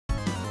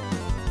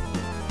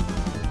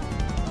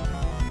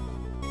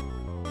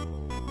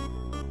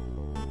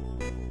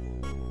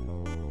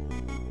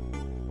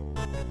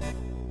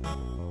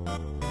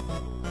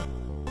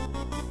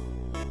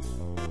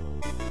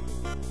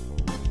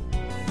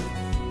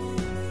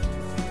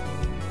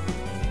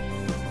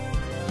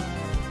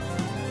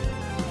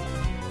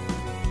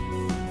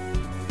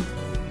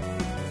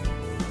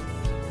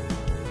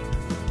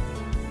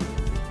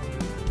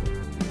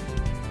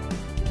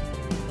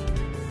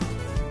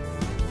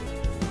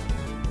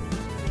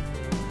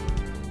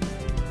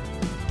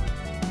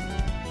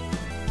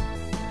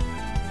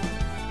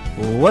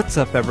What's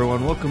up,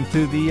 everyone? Welcome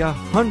to the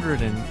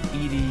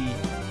 180...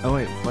 Oh,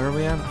 wait, what are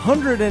we on?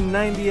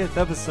 190th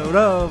episode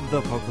of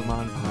the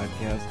Pokemon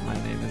Podcast. My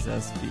name is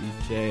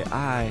SBJ.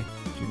 I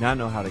do not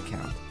know how to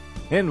count.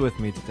 And with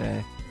me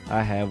today,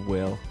 I have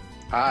Will.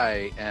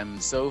 I am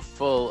so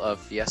full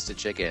of Fiesta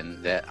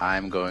chicken that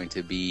I'm going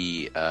to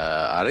be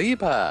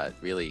arriba.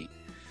 Really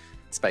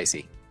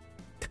spicy.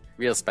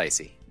 Real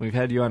spicy. We've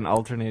had you on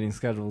alternating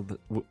schedules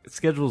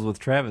with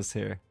Travis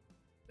here.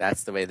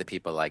 That's the way the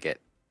people like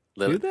it.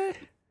 Do they?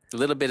 A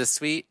little bit of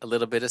sweet, a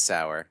little bit of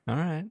sour. All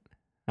right.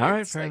 All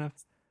right, fair like, enough.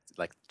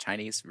 Like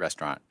Chinese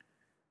restaurant.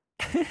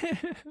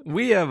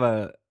 We have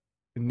a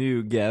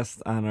new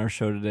guest on our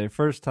show today.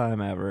 First time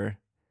ever.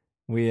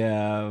 We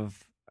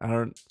have... I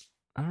don't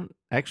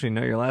actually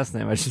know your last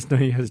name. I just know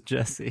you as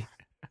Jesse.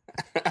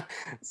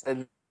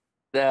 So,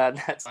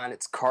 that's fine.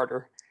 It's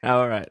Carter.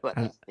 All right. But,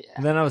 And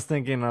then I was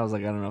like, I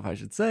don't know if I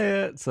should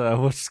say it, so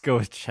we'll just go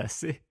with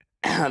Jesse.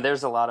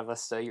 There's a lot of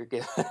us, so you're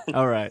good.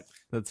 All right.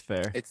 That's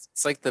fair. It's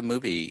like the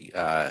movie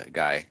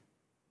guy.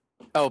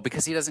 Oh,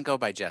 because he doesn't go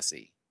by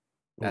Jesse.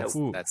 That's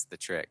the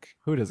trick.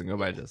 Who doesn't go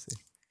by Jesse?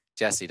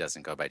 Jesse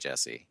doesn't go by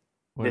Jesse.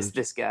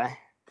 This guy.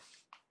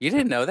 You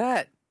didn't know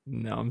that?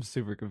 No, I'm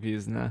super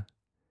confused now.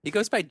 He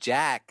goes by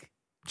Jack.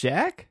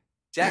 Jack?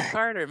 Jack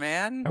Carter,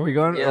 man. Are we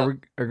going? Yeah.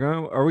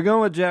 Are we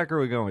going with Jack or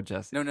are we going with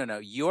Jesse? No.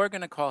 You're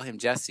going to call him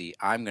Jesse.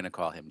 I'm going to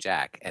call him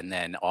Jack. And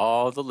then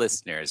all the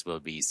listeners will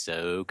be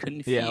so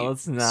confused. Yeah,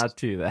 let's not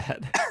do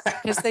that.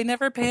 Because they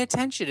never pay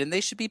attention and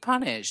they should be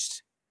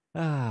punished.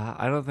 I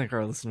don't think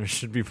our listeners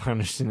should be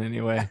punished in any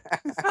way.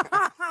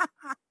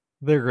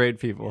 They're great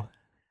people.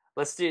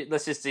 Let's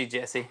just do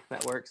Jesse.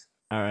 That works.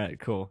 All right,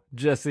 cool.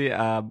 Jesse,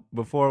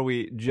 before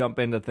we jump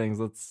into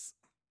things,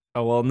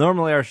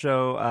 normally our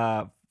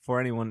show, for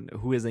anyone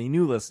who is a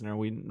new listener,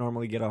 we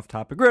normally get off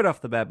topic right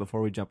off the bat before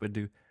we jump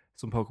into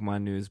some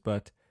Pokemon news.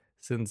 But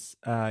since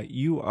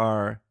you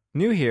are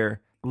new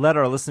here, let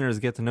our listeners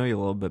get to know you a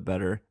little bit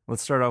better.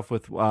 Let's start off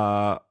with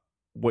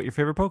what your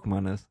favorite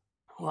Pokemon is.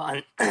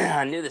 Well,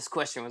 I knew this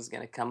question was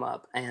going to come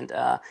up, and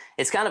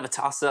it's kind of a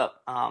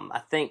toss-up.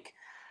 I think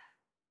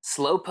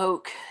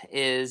Slowpoke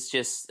is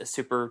just a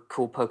super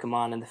cool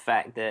Pokemon in the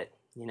fact that,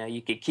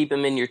 you could keep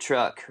him in your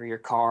truck or your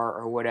car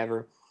or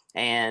whatever.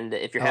 And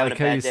if you're having a bad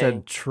day... I like how you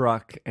said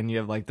truck and you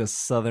have like this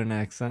southern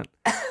accent.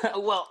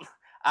 Well,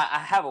 I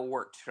have a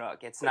work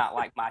truck. It's not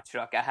like my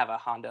truck. I have a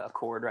Honda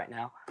Accord right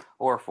now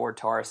or a Ford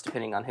Taurus,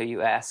 depending on who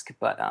you ask.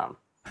 But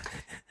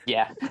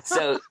yeah,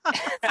 so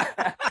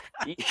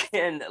you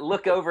can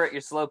look over at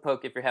your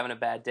Slowpoke if you're having a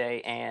bad day,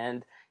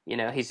 and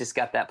he's just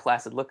got that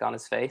placid look on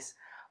his face.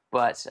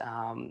 But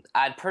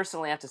I'd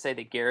personally have to say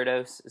that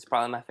Gyarados is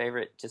probably my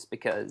favorite, just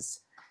because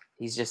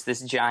he's just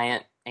this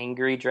giant,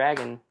 angry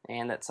dragon,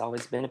 and that's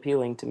always been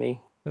appealing to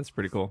me. That's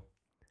pretty cool.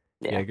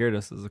 Yeah,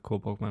 Gyarados is a cool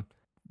Pokemon.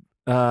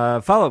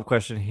 Follow-up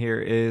question here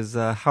is,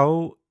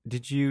 how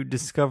did you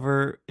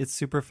discover it's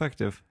super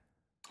effective?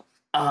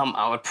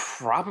 I would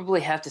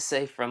probably have to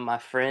say from my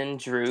friend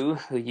Drew,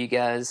 who you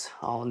guys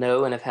all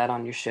know and have had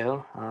on your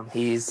show.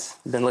 He's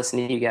been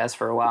listening to you guys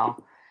for a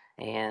while,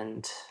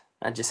 and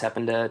I just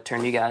happened to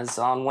turn you guys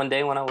on one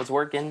day when I was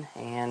working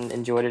and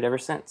enjoyed it ever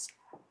since.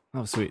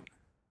 Oh, sweet.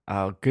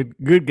 Oh,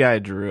 good guy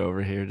Drew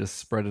over here, just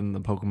spreading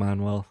the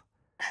Pokemon wealth.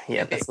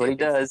 Yeah, that's what he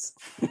does.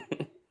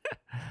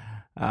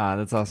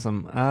 That's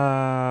awesome.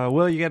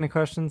 Will, you got any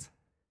questions?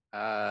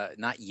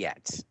 Not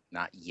yet.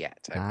 I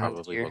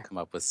probably will come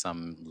up with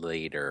some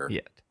later.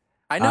 Yet.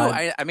 I know.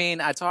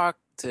 I talk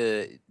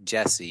to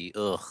Jesse.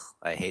 Ugh,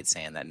 I hate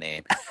saying that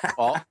name.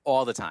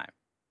 all the time.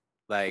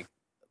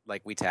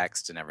 Like we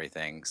text and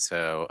everything.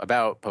 So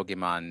about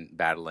Pokemon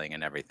battling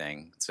and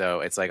everything.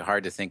 So it's like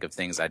hard to think of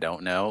things I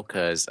don't know,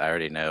 because I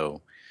already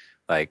know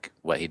like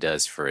what he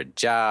does for a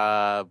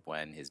job,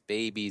 when his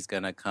baby's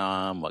gonna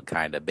come, what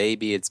kind of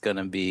baby it's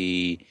gonna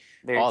be,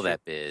 all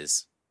that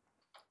biz.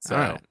 So.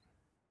 All right.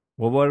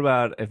 Well, what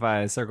about if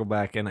I circle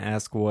back and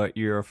ask what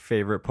your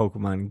favorite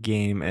Pokemon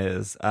game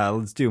is?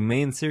 Let's do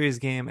main series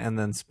game and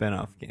then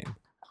spin-off game.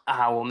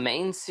 Well,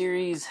 main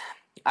series,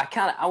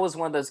 I was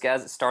one of those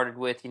guys that started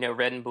with,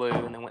 red and blue,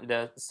 and then went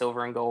to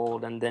silver and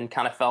gold, and then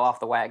kind of fell off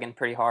the wagon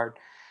pretty hard,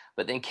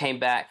 but then came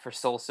back for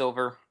Soul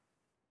Silver,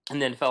 and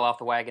then fell off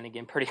the wagon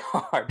again pretty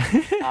hard.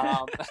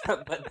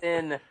 But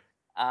then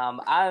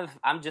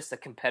I'm just a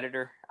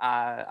competitor.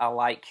 I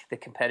like the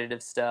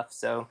competitive stuff.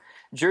 So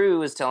Drew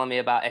was telling me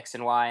about X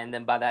and Y, and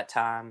then by that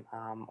time,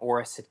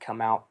 Oris had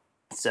come out.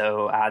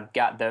 So I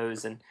got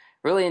those and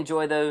really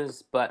enjoy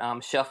those. But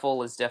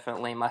Shuffle is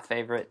definitely my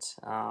favorite,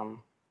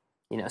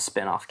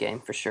 spin-off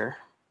game for sure.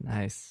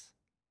 Nice.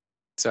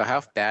 So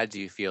how bad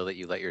do you feel that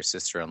you let your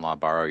sister-in-law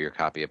borrow your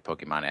copy of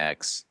Pokemon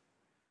X?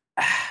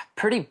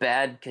 Pretty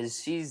bad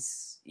because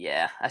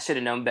I should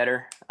have known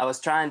better. I was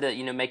trying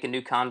to, make a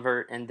new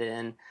convert, and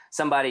then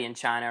somebody in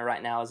China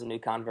right now is a new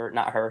convert,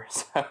 not her.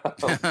 So,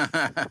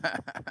 I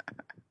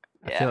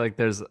feel like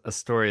there's a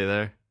story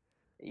there.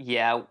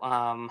 Yeah.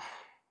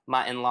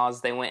 My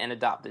in-laws, they went and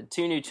adopted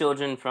 2 new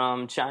children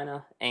from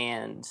China,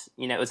 and,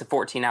 it was a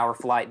 14-hour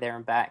flight there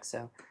and back.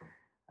 So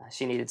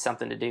she needed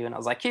something to do. And I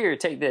was like, here,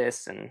 take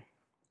this. And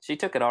she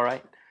took it all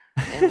right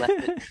and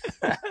left it.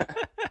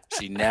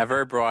 She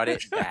never brought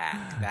it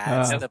back.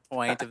 That's the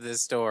point of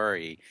this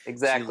story.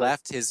 Exactly. She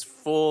left his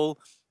full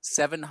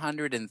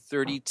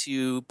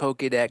 732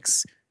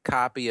 Pokedex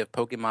copy of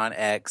Pokemon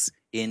X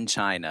in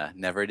China,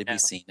 never to be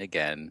seen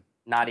again.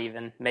 Not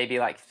even. Maybe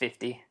like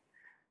 50.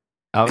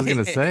 I was going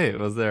to say,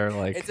 was there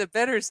like... It's a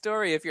better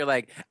story if you're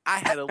like, I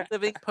had a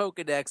living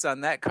Pokedex on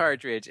that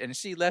cartridge, and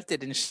she left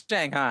it in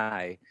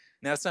Shanghai.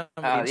 Now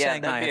somebody in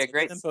Shanghai has a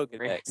great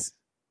Pokedex.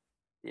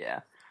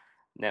 Yeah.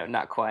 No,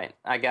 not quite.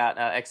 I got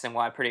X and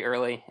Y pretty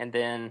early, and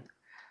then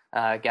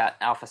got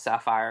Alpha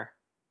Sapphire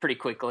pretty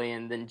quickly,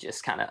 and then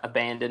just kind of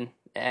abandoned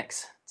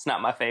X. It's not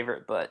my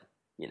favorite, but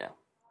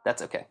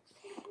that's okay.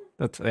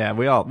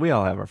 We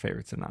all have our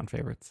favorites and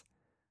non-favorites.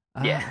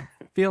 Yeah.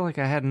 I feel like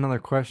I had another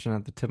question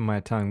at the tip of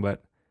my tongue,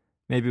 but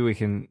maybe we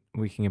can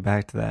get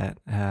back to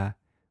that.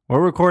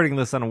 We're recording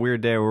this on a weird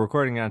day. We're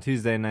recording it on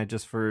Tuesday night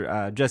just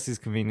for Jesse's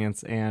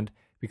convenience, and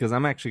because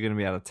I'm actually going to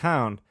be out of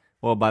town.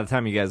 Well, by the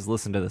time you guys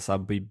listen to this, I'll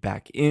be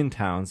back in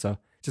town. So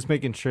just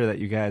making sure that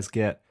you guys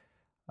get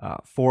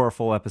 4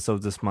 full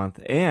episodes this month.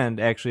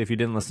 And actually, if you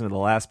didn't listen to the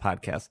last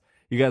podcast,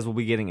 you guys will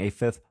be getting a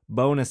 5th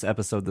bonus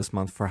episode this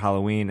month for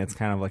Halloween. It's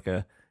kind of like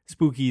a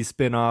spooky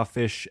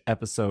spin-off-ish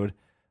episode.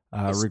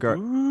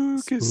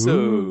 Spooky.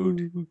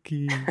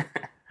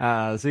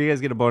 So you guys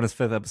get a bonus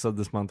 5th episode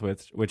this month,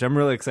 which I'm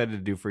really excited to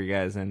do for you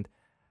guys. And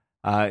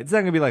it's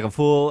not going to be like a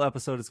full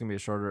episode. It's going to be a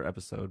shorter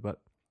episode,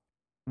 but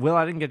Will,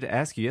 I didn't get to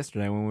ask you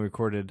yesterday when we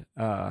recorded.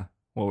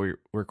 We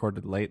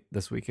recorded late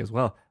this week as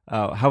well.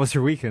 How was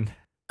your weekend?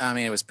 I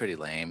mean, it was pretty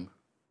lame.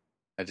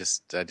 I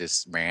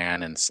just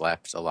ran and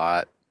slept a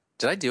lot.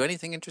 Did I do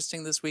anything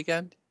interesting this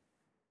weekend?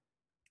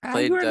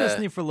 You were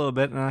listening for a little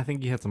bit, and I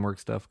think you had some work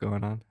stuff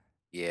going on.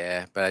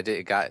 Yeah, but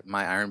I got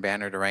my Iron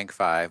Banner to rank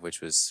 5,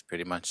 which was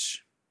pretty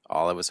much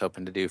all I was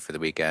hoping to do for the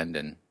weekend,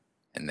 and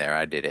there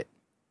I did it.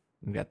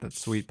 You got that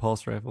sweet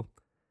pulse rifle.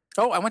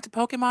 Oh, I went to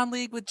Pokemon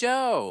League with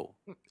Joe.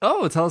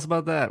 Oh, tell us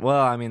about that.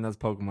 Well, I mean, that's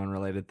Pokemon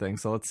related thing,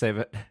 so let's save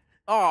it.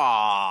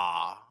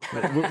 Aww.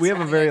 We have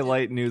a very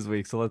light news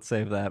week, so let's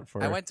save that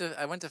for... I went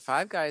to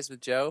Five Guys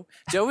with Joe.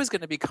 Joe is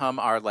going to become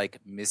our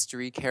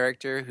mystery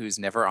character who's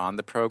never on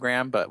the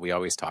program, but we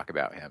always talk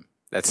about him.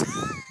 That's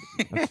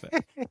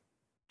fair.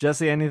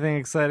 Jesse, anything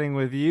exciting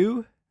with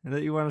you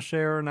that you want to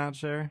share or not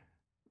share?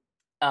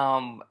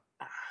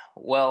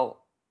 Well,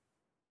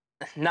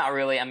 not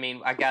really. I mean,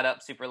 I got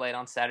up super late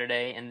on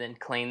Saturday and then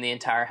cleaned the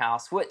entire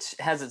house, which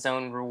has its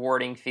own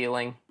rewarding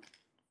feeling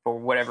for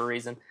whatever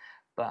reason.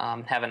 But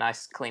have a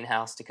nice clean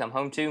house to come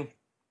home to.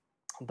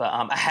 But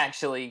I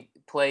actually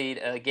played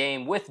a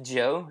game with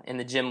Joe in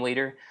the Gym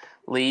Leader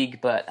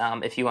League. But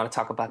if you want to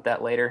talk about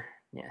that later,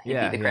 he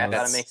beat the crap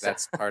out of me.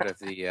 That's part of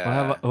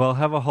the... We'll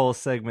have a whole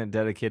segment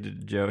dedicated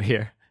to Joe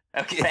here.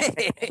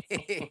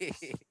 Okay.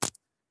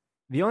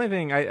 The only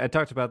thing, I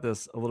talked about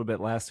this a little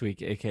bit last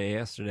week, aka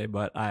yesterday,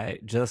 but I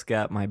just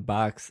got my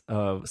box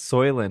of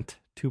Soylent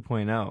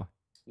 2.0.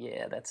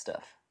 Yeah, that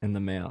stuff. In the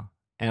mail.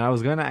 And I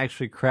was going to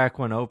actually crack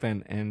one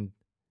open and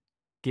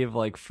give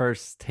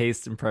first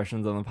taste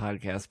impressions on the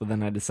podcast, but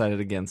then I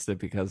decided against it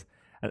because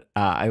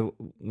I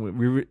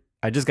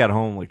just got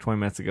home 20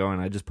 minutes ago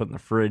and I just put it in the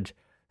fridge,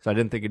 so I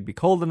didn't think it'd be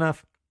cold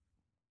enough.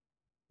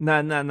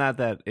 Not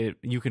that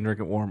you can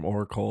drink it warm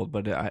or cold,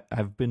 but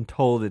I've been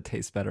told it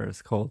tastes better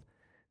as cold.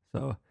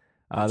 So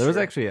there was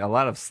actually a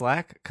lot of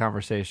Slack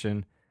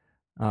conversation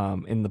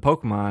in the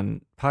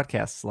Pokemon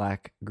podcast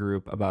Slack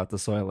group about the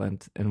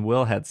Soylent, and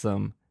Will had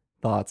some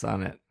thoughts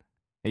on it.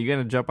 Are you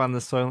going to jump on the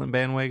Soylent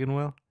bandwagon,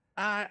 Will?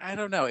 I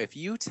don't know. If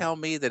you tell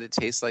me that it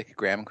tastes like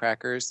graham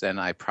crackers, then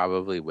I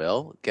probably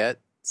will get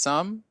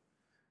some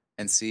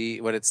and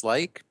see what it's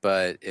like.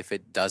 But if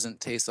it doesn't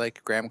taste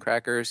like graham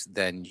crackers,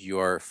 then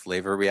your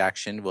flavor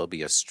reaction will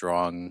be a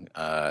strong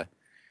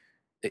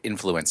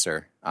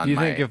influencer on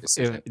my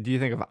decision. Do you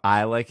think if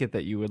I like it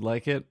that you would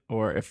like it,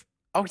 or if...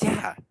 Oh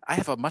yeah, I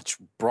have a much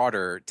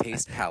broader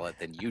taste palette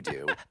than you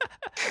do.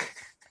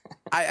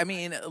 I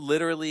mean,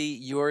 literally,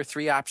 your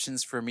 3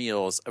 options for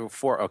meals.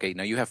 4. Okay,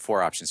 no, you have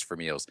 4 options for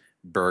meals: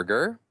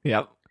 burger,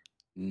 yep,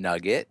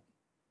 nugget,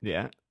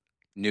 yeah,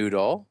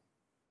 noodle,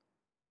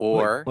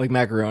 or like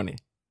macaroni.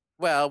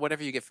 Well,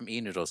 whatever you get from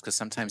E-Noodles, because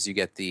sometimes you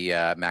get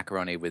the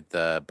macaroni with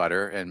the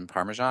butter and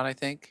Parmesan, I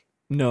think.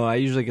 No, I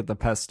usually get the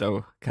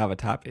pesto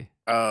cavatappi.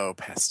 Oh,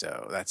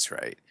 pesto. That's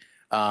right.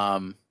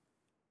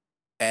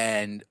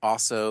 And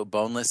also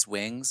boneless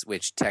wings,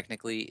 which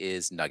technically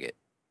is nugget.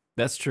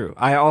 That's true.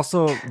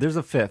 There's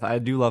a 5th. I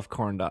do love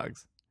corn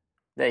dogs.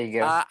 There you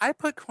go. I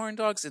put corn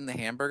dogs in the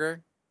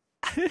hamburger.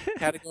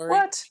 category.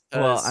 What?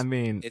 Well, 'Cause I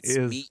mean, it's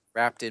meat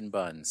wrapped in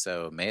bun,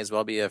 so may as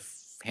well be a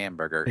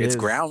hamburger. It's Is-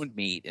 ground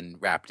meat and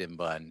wrapped in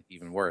bun,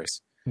 even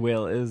worse.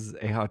 Will is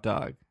a hot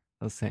dog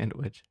a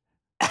sandwich?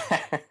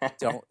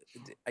 Don't.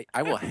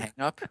 I will hang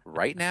up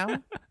right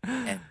now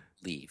and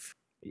leave.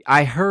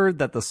 I heard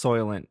that the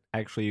Soylent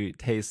actually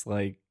tastes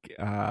like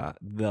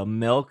the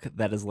milk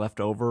that is left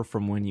over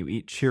from when you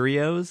eat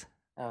Cheerios.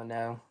 Oh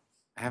no.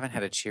 I haven't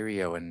had a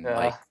Cheerio in Ugh.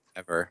 like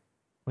ever.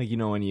 Like, you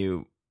know, when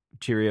you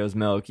Cheerios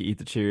milk, you eat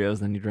the Cheerios,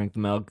 then you drink the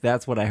milk.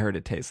 That's what I heard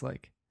it tastes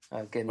like.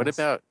 Oh goodness. What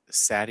about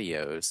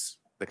Satios?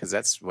 Because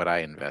that's what I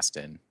invest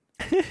in.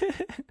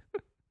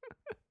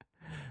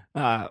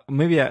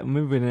 Maybe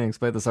we didn't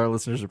explain this. Our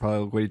listeners are probably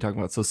like, what are you talking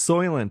about? So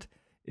Soylent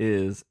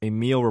is a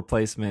meal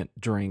replacement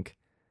drink.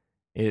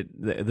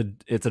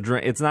 It's a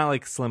drink. It's not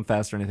like Slim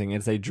Fast or anything.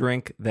 It's a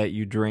drink that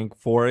you drink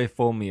for a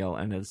full meal,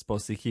 and it's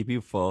supposed to keep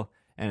you full,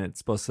 and it's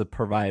supposed to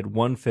provide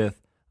 1/5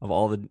 of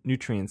all the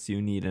nutrients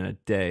you need in a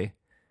day,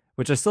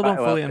 which I still don't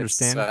fully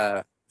understand.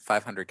 It's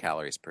 500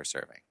 calories per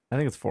serving. I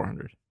think it's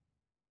 400.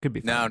 Could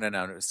be. No.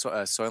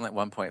 Soylent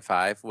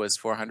 1.5 was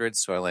 400.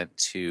 Soylent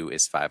 2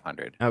 is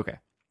 500. Okay.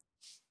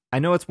 I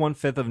know it's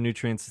 1/5 of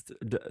nutrients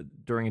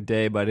during a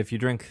day, but if you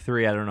drink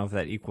 3, I don't know if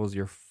that equals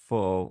your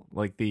full.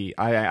 Like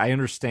I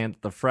understand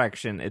the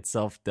fraction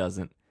itself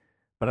doesn't,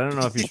 but I don't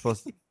know if you're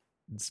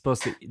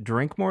supposed to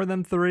drink more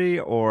than 3,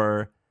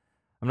 or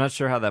I'm not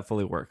sure how that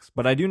fully works.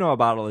 But I do know a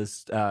bottle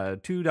is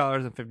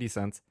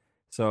 $2.50.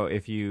 So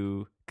if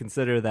you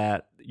consider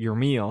that your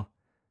meal,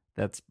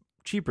 that's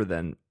cheaper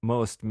than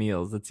most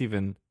meals. That's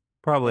even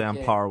probably on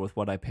Okay. par with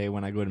what I pay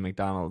when I go to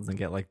McDonald's and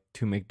get like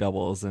 2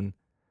 McDoubles and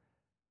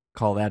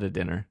call that a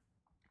dinner.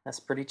 That's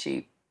pretty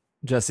cheap.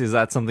 Jesse, is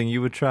that something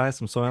you would try?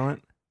 Some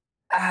Soylent?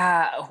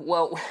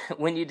 Well,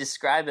 when you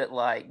describe it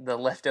like the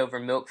leftover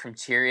milk from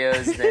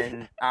Cheerios,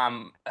 then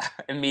I'm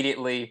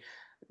immediately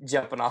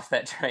jumping off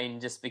that train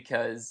just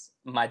because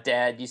my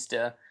dad used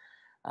to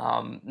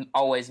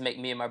always make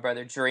me and my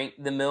brother drink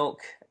the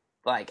milk.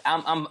 Like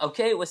I'm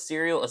okay with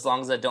cereal as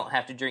long as I don't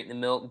have to drink the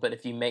milk, but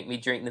if you make me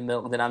drink the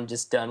milk, then I'm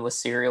just done with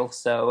cereal.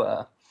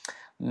 So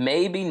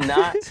maybe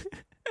not.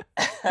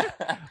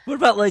 What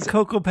about like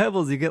Cocoa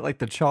Pebbles? You get like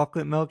the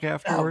chocolate milk Oh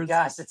afterwards?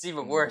 gosh, it's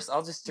even worse.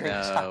 I'll just drink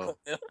No. chocolate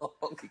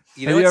milk.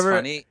 You Have know you what's ever-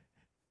 funny?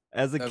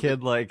 As a Okay.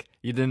 kid, like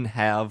you didn't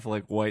have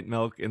like white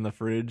milk in the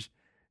fridge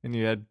and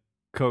you had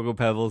Cocoa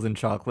Pebbles and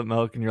chocolate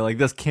milk and you're like,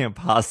 this can't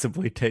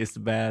possibly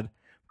taste bad,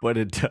 but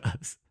it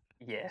does.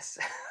 Yes.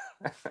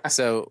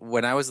 So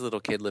when I was a little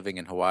kid living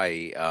in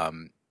Hawaii,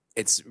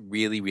 it's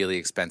really, really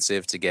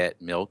expensive to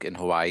get milk in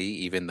Hawaii,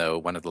 even though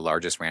one of the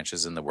largest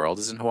ranches in the world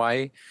is in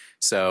Hawaii.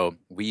 So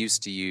we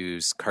used to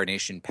use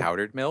carnation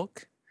powdered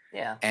milk.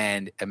 Yeah.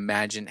 And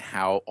imagine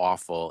how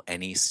awful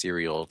any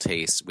cereal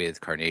tastes with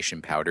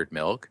carnation powdered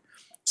milk.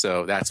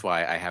 So that's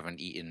why I haven't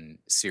eaten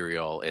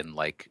cereal in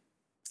like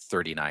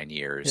 39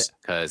 years,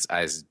 because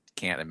I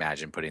can't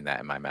imagine putting that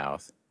in my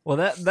mouth. Well,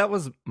 that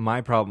was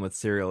my problem with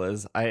cereal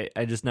is I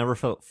just never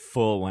felt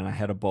full when I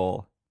had a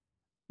bowl.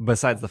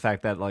 Besides the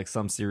fact that like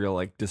some cereal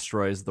like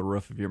destroys the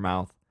roof of your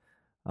mouth.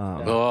 Oh,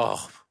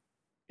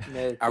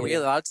 No are we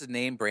kidding. allowed to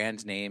name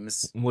brand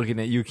names? I'm looking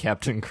at you,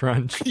 Captain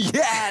Crunch.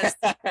 Yes.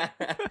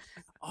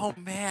 Oh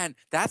man,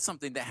 that's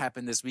something that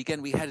happened this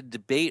weekend. We had a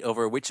debate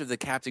over which of the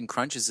Captain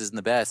Crunches is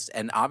the best,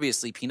 and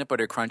obviously Peanut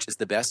Butter Crunch is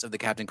the best of the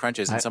Captain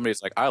Crunches. And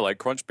somebody's like, "I like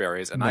Crunch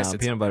Berries," and No, I said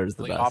peanut butter is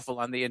the something best. awful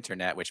on the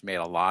internet, which made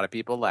a lot of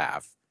people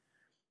laugh.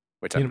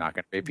 Which I'm Peanut- not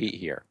going to repeat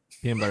here.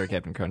 Peanut butter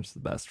Captain Crunch is the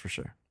best for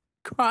sure.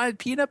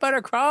 Peanut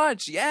Butter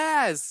Crunch,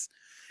 yes,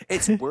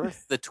 it's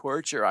worth the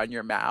torture on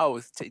your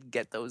mouth to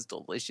get those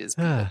delicious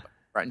peanut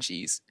butter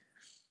crunchies.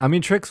 I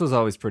mean, Trix was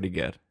always pretty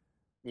good.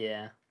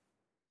 Yeah.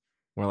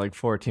 We're like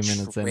 14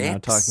 minutes in now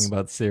Trix? talking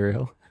about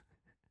cereal.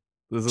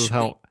 This is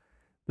how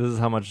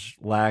much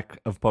lack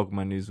of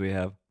Pokemon news we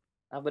have.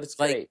 Oh, but it's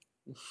Like-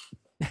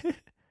 great.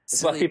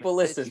 That's why people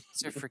listen.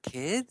 These are for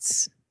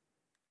kids.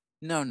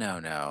 No.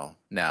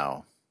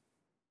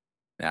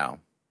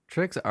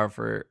 Tricks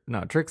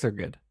are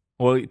good.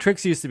 Well,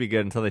 Tricks used to be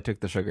good until they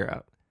took the sugar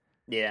out.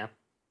 Yeah.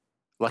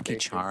 Lucky Very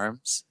true.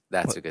 Charms,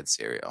 that's What? a good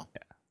cereal.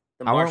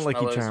 The I want Lucky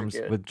marshmallows are Charms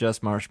good. with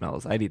just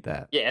marshmallows. I'd eat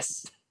that.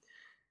 Yes.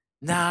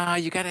 Nah,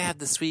 you got to have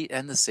the sweet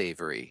and the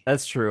savory.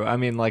 That's true. I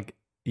mean, like,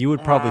 you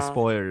would probably Uh,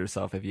 spoil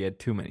yourself if you had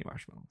too many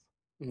marshmallows.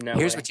 No.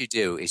 Here's way. what you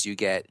do: is you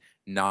get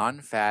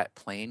non-fat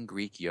plain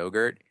Greek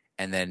yogurt,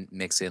 and then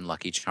mix in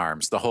Lucky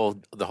Charms. The whole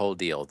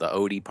deal, the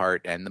Odie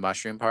part and the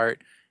mushroom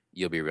part.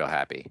 You'll be real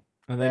happy.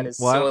 And That then, is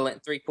well,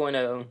 Soylent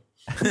 3.0.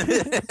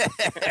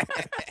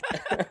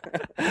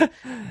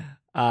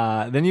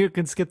 then you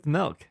can skip the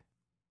milk.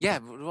 Yeah,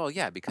 well,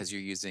 yeah, because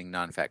you're using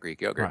non-fat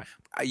Greek yogurt.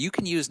 Right. You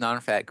can use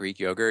non-fat Greek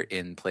yogurt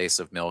in place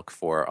of milk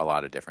for a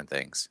lot of different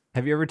things.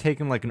 Have you ever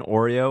taken like an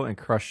Oreo and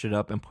crushed it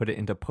up and put it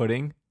into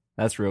pudding?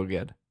 That's real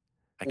good.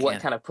 I What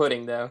can't. kind of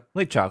pudding, though?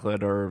 Like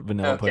chocolate or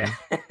vanilla Okay.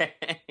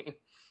 pudding.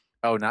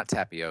 Oh, not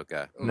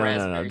tapioca. No,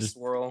 Raspberry just-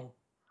 swirl.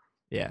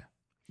 Yeah.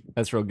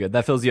 That's real good.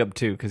 That fills you up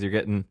too, because you're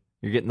getting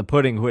the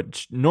pudding,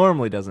 which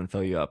normally doesn't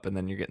fill you up, and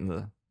then you're getting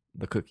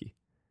the cookie.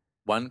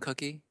 One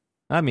cookie?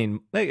 I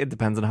mean, it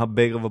depends on how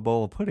big of a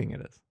bowl of pudding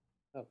it is.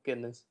 Oh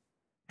goodness.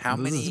 How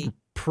This is many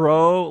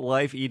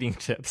pro-life eating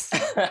tips.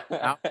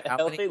 how many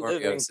Healthy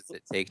living. Oreos does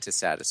it take to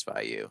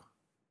satisfy you?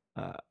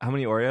 How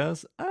many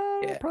Oreos?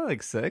 Yeah. Probably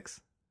like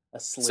 6. A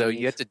sleeve. So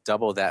you have to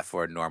double that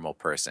for a normal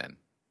person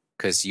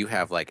because you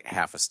have like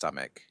half a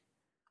stomach.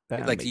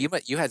 Like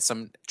you had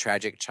some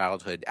tragic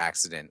childhood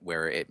accident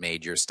where it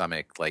made your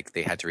stomach like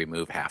they had to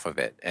remove half of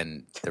it,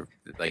 and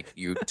like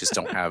you just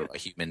don't have a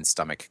human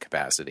stomach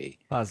capacity.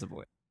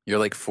 Possibly. You're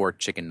like 4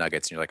 chicken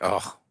nuggets, and you're like,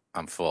 oh,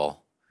 I'm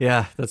full.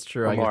 Yeah, that's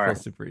true. Or I get more. full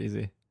super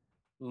easy.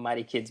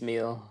 Mighty Kids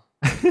meal.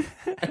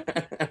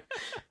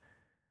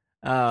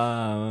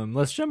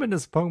 Let's jump into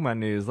some Pokemon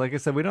news. Like I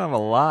said, we don't have a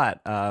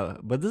lot,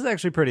 but this is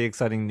actually pretty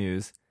exciting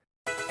news.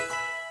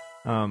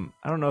 I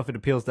don't know if it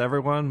appeals to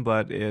everyone,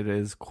 but it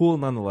is cool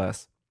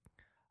nonetheless.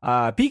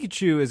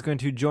 Pikachu is going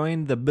to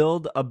join the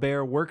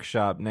Build-A-Bear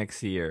workshop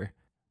next year.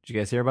 Did you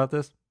guys hear about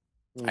this?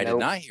 I did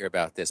not hear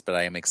about this, but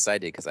I am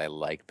excited because I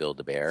like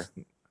Build-A-Bear.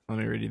 Let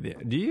me read you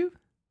Do you?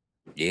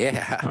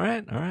 Yeah. All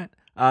right.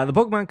 The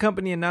Pokemon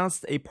Company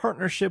announced a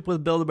partnership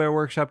with Build-A-Bear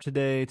Workshop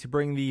today to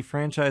bring the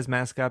franchise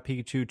mascot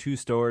Pikachu to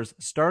stores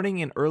starting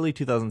in early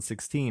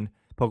 2016.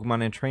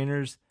 Pokemon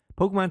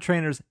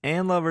trainers,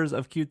 and lovers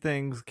of cute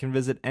things can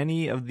visit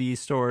any of these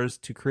stores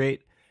to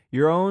create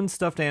your own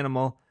stuffed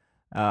animal.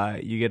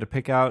 You get to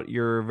pick out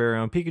your very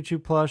own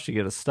Pikachu plush. You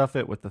get to stuff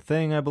it with the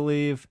thing, I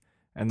believe.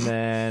 And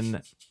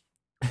then...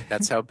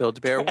 That's how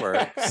Build-A-Bear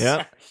works.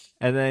 Yep.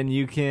 And then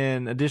you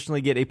can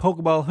additionally get a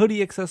Pokeball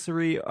hoodie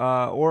accessory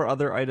or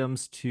other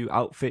items to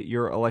outfit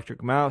your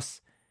electric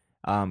mouse.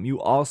 You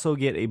also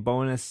get a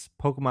bonus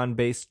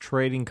Pokemon-based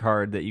trading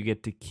card that you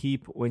get to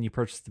keep when you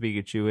purchase the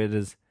Pikachu.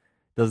 It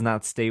does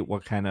not state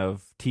what kind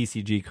of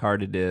TCG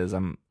card it is.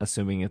 I'm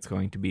assuming it's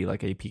going to be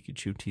like a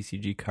Pikachu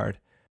TCG card.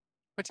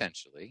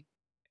 Potentially.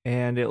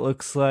 And it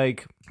looks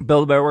like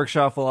Build-A-Bear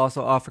Workshop will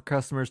also offer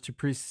customers to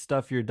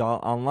pre-stuff your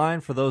doll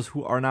online for those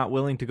who are not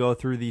willing to go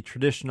through the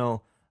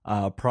traditional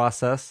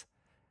process.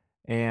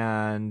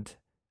 And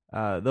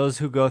those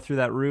who go through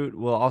that route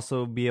will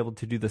also be able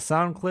to do the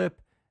sound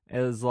clip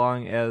as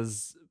long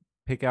as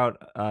pick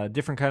out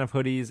different kind of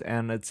hoodies.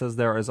 And it says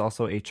there is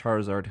also a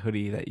Charizard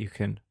hoodie that you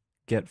can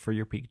get for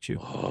your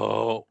Pikachu.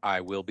 Oh, I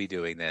will be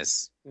doing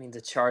this. It means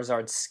a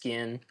Charizard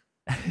skin.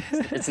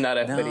 It's not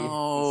a hoodie.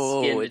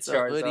 No, it's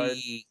a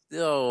hoodie.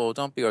 No,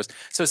 don't be gross.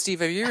 So, Steve,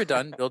 have you ever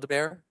done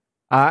Build-A-Bear?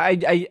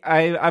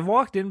 I've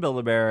walked in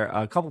Build-A-Bear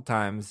a couple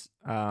times.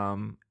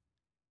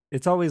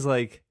 It's always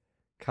like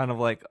kind of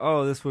like,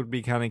 oh, this would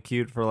be kind of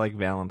cute for like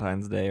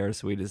Valentine's Day or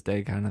Sweetest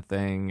Day kind of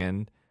thing.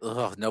 And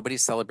nobody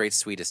celebrates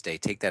Sweetest Day.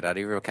 Take that out of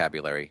your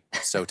vocabulary.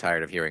 So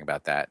tired of hearing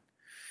about that.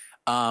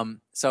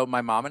 So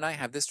my mom and I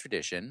have this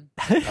tradition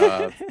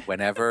of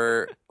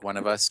whenever one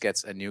of us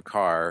gets a new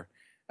car,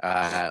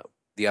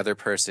 the other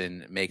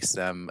person makes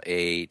them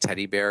a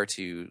teddy bear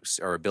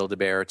or a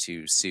Build-A-Bear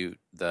to suit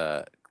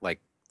the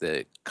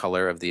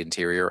color of the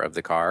interior of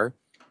the car,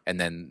 and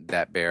then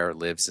that bear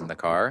lives in the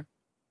car.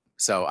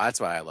 So that's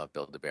why I love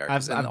Build-A-Bear.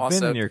 I've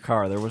been in your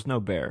car. There was no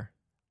bear.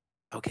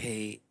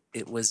 Okay,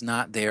 it was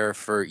not there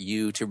for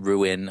you to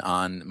ruin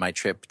on my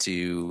trip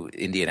to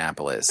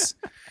Indianapolis.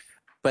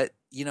 But,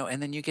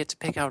 and then you get to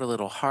pick out a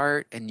little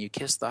heart and you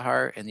kiss the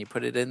heart and you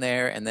put it in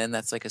there. And then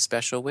that's like a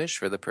special wish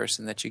for the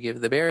person that you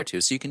give the bear to.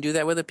 So you can do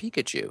that with a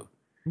Pikachu.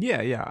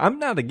 Yeah. I'm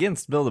not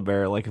against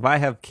Build-A-Bear. Like if I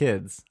have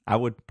kids, I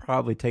would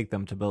probably take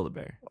them to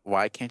Build-A-Bear.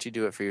 Why can't you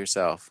do it for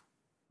yourself?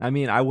 I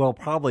mean, I will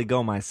probably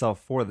go myself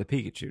for the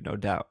Pikachu, no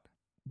doubt.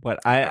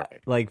 But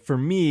for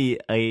me,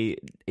 a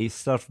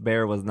stuffed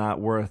bear was not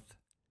worth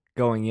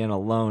going in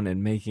alone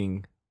and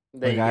making.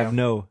 There I have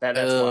no. That's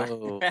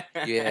why.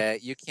 Yeah,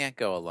 you can't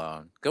go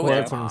alone. Go well, with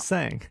that's your mom. what I'm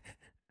saying.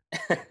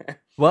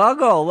 Well, I'll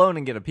go alone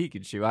and get a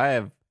Pikachu. I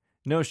have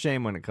no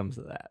shame when it comes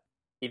to that.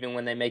 Even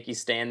when they make you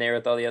stand there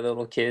with all the other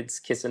little kids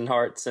kissing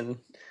hearts and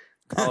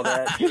all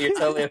that, you're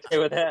totally okay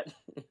with that?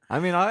 I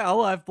mean, I'll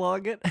live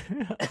blog it.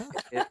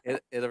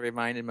 It'll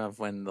remind him of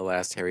when the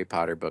last Harry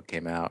Potter book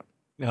came out.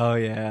 Oh,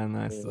 yeah,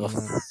 nice.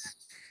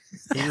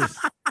 You're just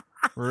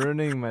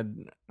ruining my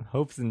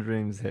hopes and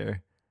dreams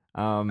here.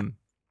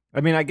 I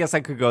mean, I guess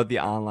I could go the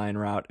online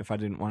route if I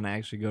didn't want to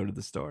actually go to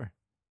the store.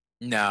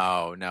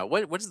 No.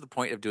 What is the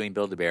point of doing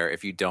Build-A-Bear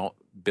if you don't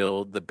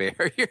build the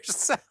bear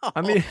yourself?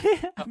 I mean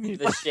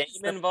the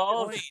shame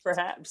involved,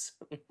 perhaps.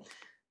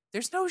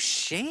 There's no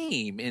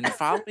shame in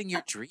following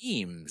your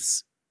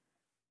dreams.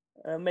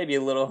 Maybe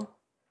a little.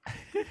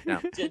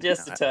 No,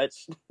 just a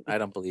touch. I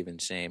don't believe in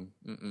shame.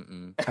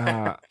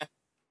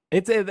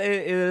 It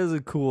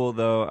is cool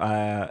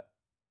though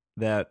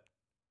that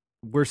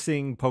we're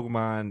seeing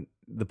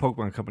the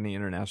Pokemon Company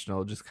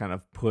International just kind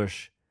of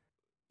push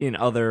in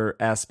other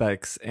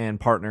aspects and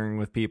partnering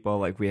with people.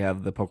 Like we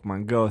have the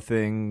Pokemon Go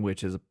thing,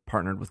 which is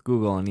partnered with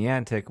Google and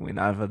Niantic. We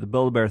now have the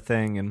Build-A-Bear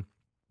thing, and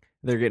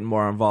they're getting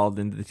more involved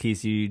into the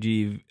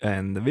TCG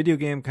and the video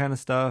game kind of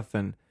stuff.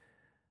 And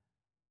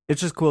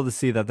it's just cool to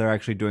see that they're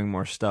actually doing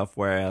more stuff.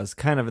 Whereas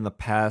kind of in the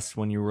past,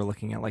 when you were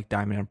looking at like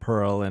Diamond and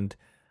Pearl and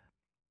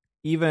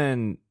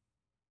even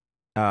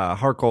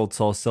Heart Gold,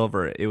 Soul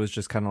Silver, it was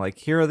just kind of like,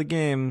 here are the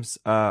games.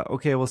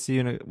 Okay, we'll see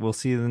you. We'll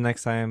see you the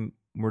next time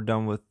we're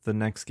done with the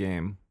next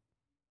game.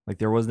 Like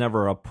there was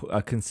never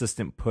a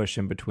consistent push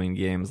in between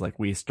games like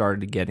we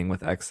started getting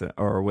with X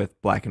or with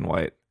Black and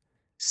White.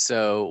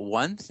 So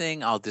one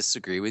thing I'll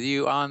disagree with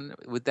you on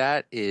with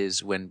that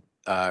is when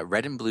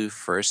Red and Blue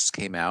first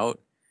came out,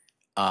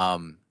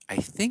 I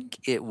think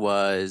it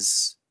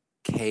was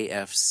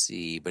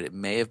KFC, but it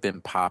may have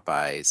been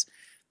Popeyes.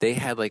 They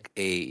had like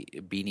a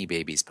Beanie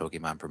Babies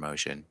Pokemon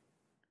promotion.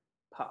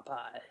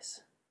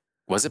 Popeyes.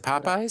 Was it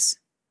Popeyes?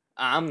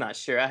 I'm not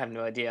sure. I have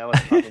no idea. I was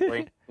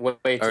probably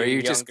way Or are too you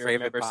young just to craving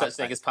remember such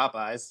thing as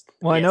Popeyes.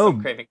 Well, I Yes, know-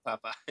 I'm craving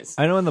Popeyes.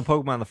 I know in the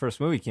Pokemon the first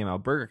movie came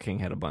out, Burger King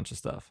had a bunch of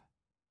stuff.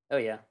 Oh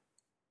yeah,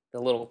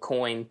 the little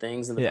coin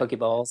things and the Yeah.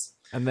 Pokeballs.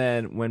 And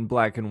then when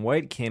Black and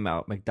White came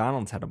out,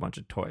 McDonald's had a bunch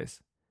of toys.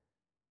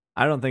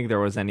 I don't think there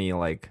was any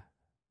like,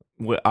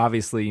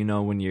 obviously, you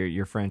know, when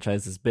your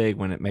franchise is big,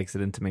 when it makes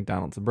it into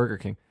McDonald's and Burger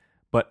King,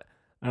 but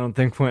I don't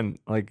think when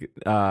like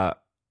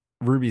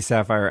Ruby,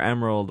 Sapphire,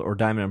 Emerald, or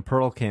Diamond and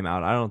Pearl came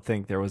out, I don't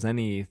think there was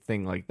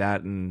anything like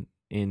that in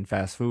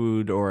fast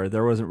food, or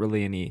there wasn't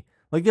really any,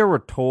 like there were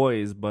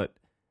toys, but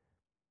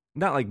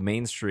not like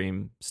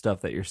mainstream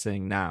stuff that you're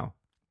seeing now.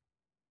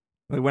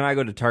 Like when I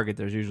go to Target,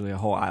 there's usually a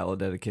whole aisle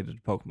dedicated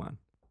to Pokemon.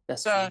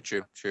 That's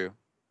True.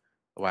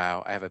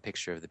 Wow, I have a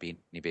picture of the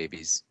Beanie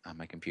Babies on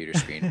my computer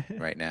screen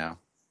right now.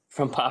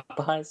 from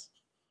Popeyes.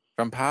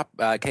 From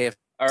KFC.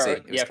 Or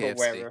It was yeah, from KFC.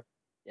 wherever.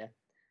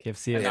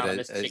 KFC Yeah, is that-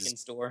 Anonymous a- chicken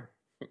store.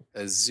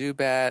 A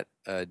Zubat,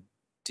 a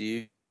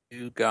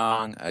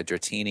Dugong, a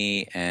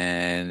Dratini,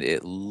 and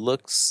it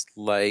looks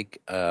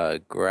like a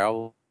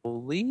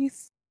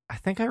Growlithe. I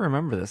think I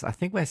remember this. I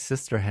think my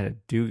sister had a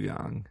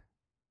dugong,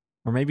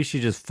 or maybe she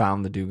just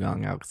found the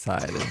dugong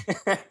outside and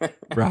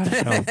brought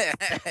it home.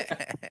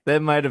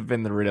 That might have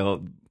been the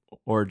real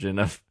origin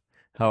of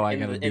how I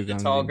got a in dugong.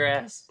 the tall name.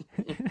 grass.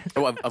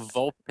 Oh, a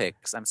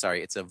Vulpix. I'm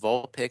sorry. It's a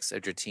Vulpix, a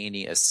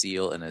Dratini, a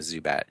Seal, and a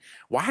Zubat.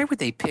 Why would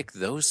they pick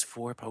those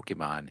 4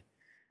 Pokemon?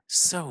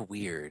 So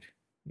weird.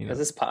 You know,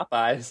 Because it's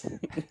Popeyes.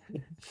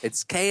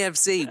 It's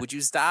KFC. Would you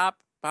stop?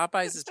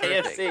 Popeyes is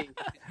perfect. KFC.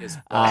 Just-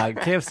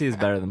 KFC is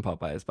better than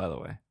Popeyes, by the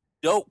way.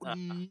 no.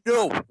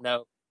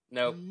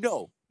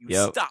 No. You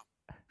Yep. stop.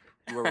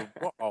 You are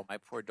wrong. Oh, my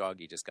poor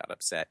doggy just got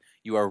upset.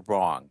 You are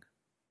wrong.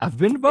 I've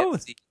been to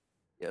both. KFC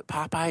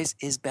Popeyes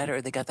is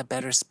better. They got the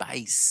better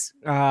spice.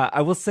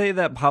 I will say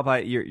that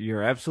Popeye,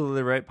 you're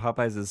absolutely right.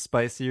 Popeyes is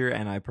spicier,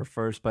 and I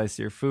prefer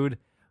spicier food.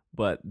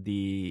 But what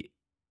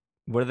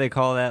do they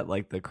call that?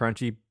 Like the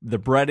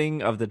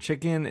breading of the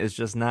chicken is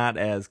just not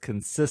as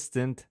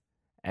consistent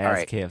as All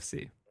right.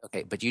 KFC.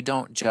 Okay, but you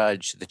don't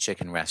judge the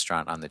chicken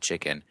restaurant on the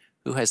chicken.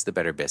 Who has the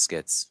better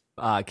biscuits?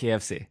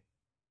 KFC.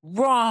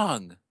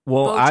 Wrong.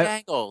 Well,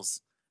 Bojangles.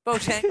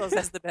 Bojangles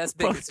has the best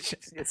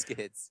Bojangles.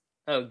 biscuits.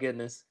 Oh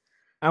goodness.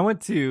 I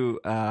went to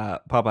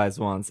Popeyes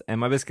once,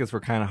 and my biscuits were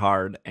kind of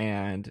hard,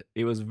 and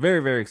it was very,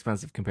 very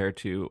expensive compared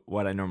to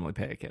what I normally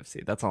pay at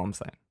KFC. That's all I'm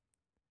saying.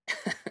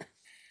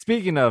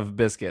 Speaking of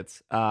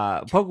biscuits,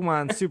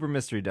 Pokemon Super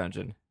Mystery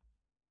Dungeon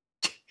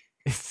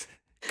is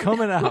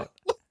coming out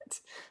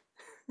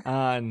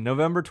on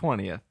November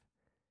 20th.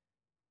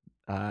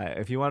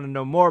 If you want to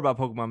know more about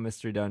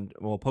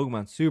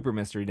Pokemon Super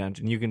Mystery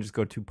Dungeon, you can just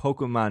go to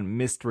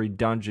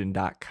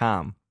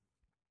PokemonMysteryDungeon.com.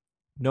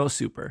 No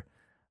super.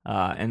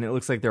 And it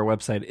looks like their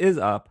website is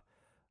up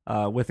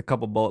with a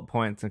couple bullet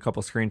points and a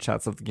couple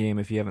screenshots of the game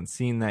if you haven't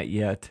seen that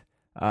yet.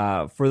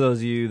 For those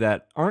of you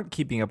that aren't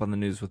keeping up on the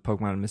news with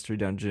Pokemon Mystery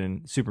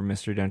Dungeon, Super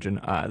Mystery Dungeon,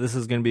 this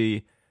is going to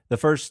be the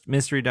first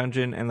Mystery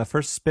Dungeon and the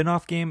first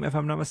spin-off game, if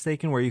I'm not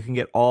mistaken, where you can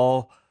get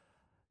all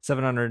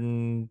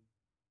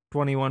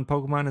 721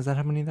 Pokemon. Is that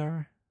how many there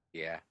are?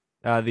 Yeah.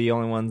 The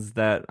only ones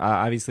that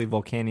obviously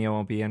Volcania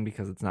won't be in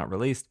because it's not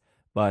released,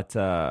 but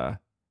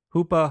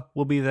Hoopa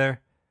will be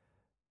there,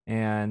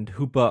 and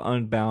Hoopa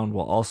Unbound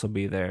will also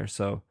be there.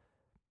 So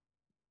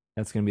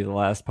that's going to be the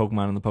last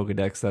Pokemon in the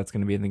Pokedex that's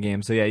going to be in the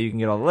game. So yeah, you can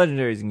get all the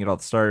legendaries, you can get all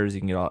the starters,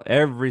 you can get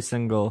every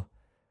single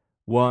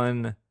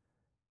one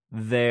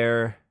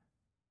there.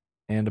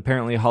 And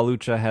apparently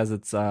Hawlucha has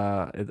its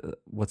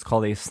what's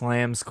called a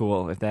Slam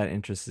School, if that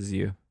interests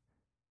you.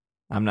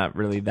 I'm not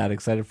really that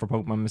excited for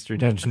Pokemon Mystery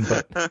Dungeon,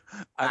 but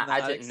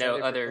I didn't know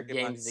other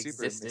games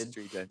existed.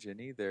 Mystery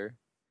Dungeon either.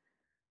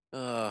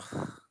 Ugh.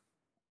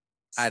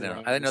 I don't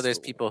know. I know there's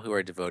people who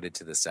are devoted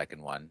to the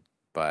second one,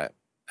 but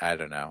I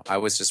don't know. I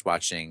was just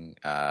watching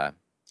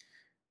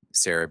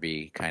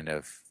Cerebi kind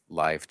of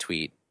live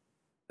tweet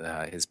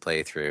his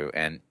playthrough,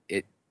 and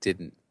it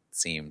didn't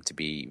seem to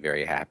be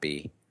very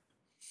happy.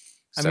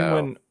 I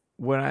mean,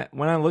 when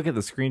I look at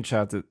the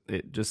screenshots,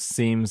 it just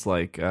seems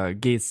like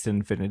Gates to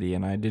Infinity,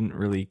 and I didn't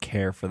really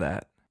care for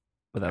that.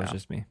 But that was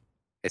just me.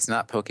 It's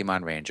not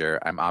Pokemon Ranger.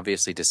 I'm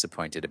obviously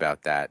disappointed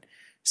about that.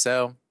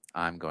 So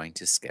I'm going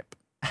to skip.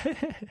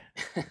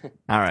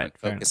 All right.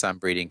 Focus on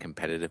breeding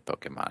competitive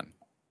Pokemon.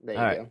 There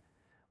you All go. right.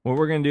 What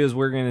we're going to do is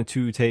we're going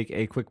to take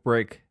a quick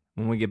break.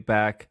 When we get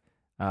back,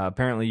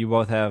 apparently you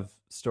both have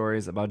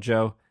stories about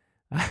Joe.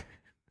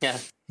 Yeah.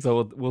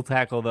 So we'll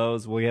tackle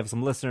those. We have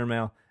some listener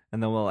mail,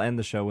 and then we'll end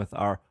the show with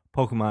our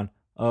Pokemon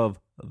of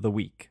the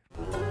week.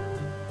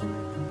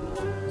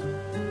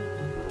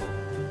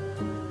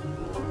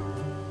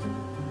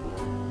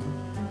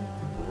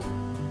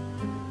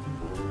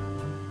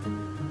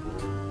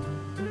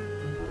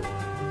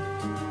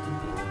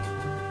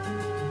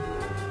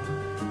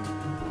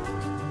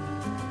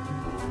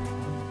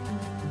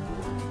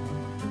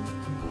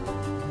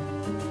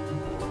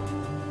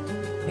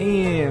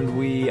 And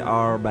we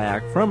are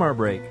back from our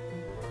break.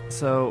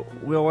 So,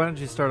 Will, why don't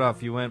you start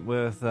off? You went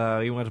with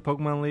you went to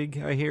Pokemon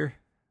League, I hear.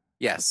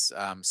 Yes.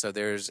 So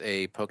there's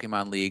a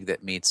Pokemon League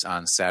that meets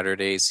on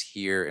Saturdays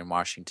here in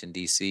Washington,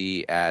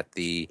 D.C. at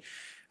the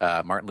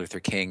Martin Luther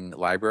King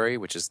Library,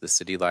 which is the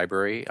city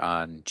library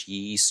on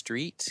G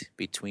Street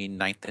between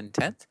 9th and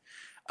 10th.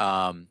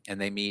 And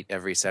they meet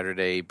every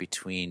Saturday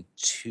between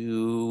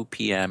 2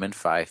 p.m. and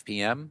 5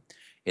 p.m.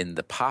 in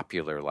the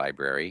popular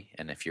library.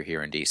 And if you're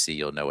here in D.C.,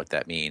 you'll know what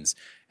that means.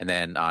 And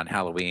then on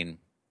Halloween,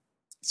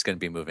 it's going to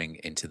be moving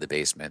into the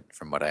basement,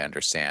 from what I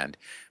understand.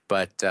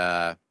 But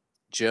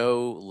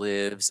Joe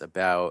lives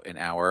about an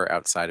hour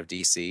outside of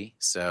DC,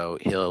 so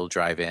he'll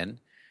drive in.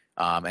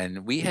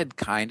 And we had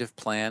kind of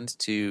planned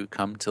to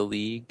come to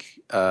League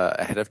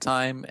ahead of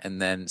time,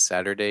 and then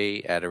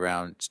Saturday at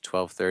around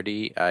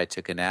 12:30, I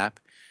took a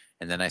nap,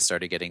 and then I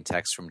started getting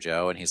texts from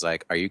Joe, and he's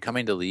like, "Are you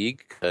coming to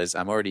League? Because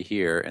I'm already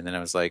here." And then I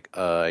was like,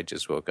 "I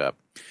just woke up."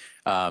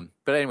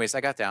 But anyways,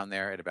 I got down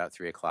there at about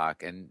 3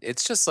 o'clock, and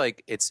it's just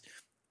like it's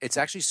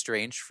actually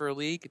strange for a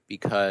league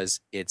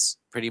because it's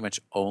pretty much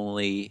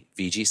only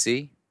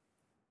VGC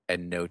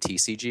and no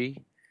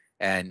TCG,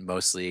 and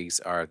most leagues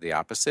are the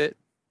opposite.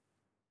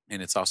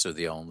 And it's also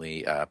the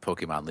only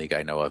Pokemon league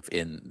I know of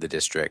in the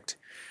district.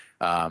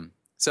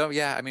 So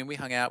yeah, I mean, we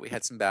hung out, we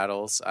had some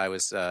battles. I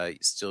was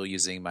still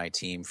using my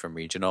team from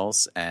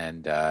regionals,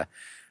 and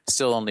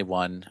still only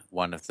won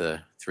one of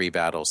the 3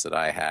 battles that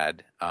I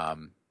had.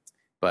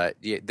 But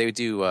yeah, they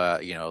do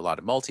a lot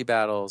of multi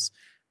battles.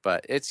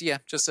 But it's,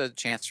 just a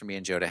chance for me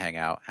and Joe to hang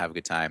out, have a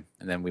good time.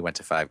 And then we went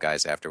to Five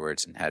Guys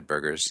afterwards and had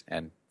burgers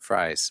and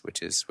fries,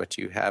 which is what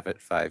you have at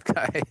Five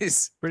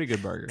Guys. Pretty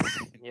good burger.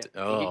 Yeah.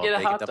 Oh, you could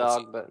get a hot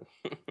dog, but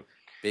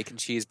bacon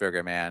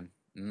cheeseburger, man.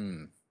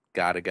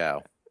 Gotta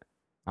go.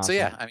 Awesome. So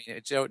yeah, I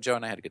mean, Joe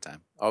and I had a good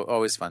time.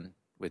 Always fun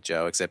with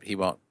Joe, except he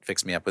won't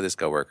fix me up with his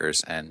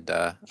coworkers, and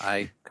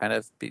I kind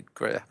of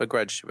have a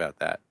grudge about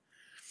that.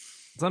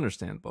 It's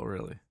understandable,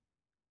 really.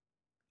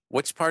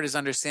 Which part is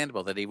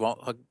understandable? That he won't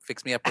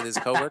fix me up with his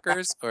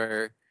coworkers,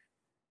 or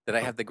that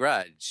I have the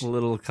grudge? A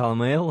little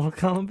column A, a little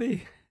column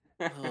B.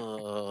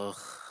 Ugh.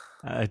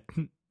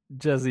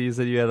 Jesse, you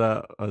said you had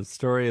a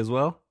story as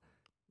well?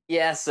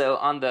 Yeah, so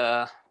on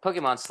the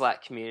Pokemon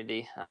Slack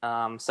community,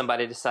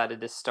 somebody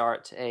decided to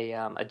start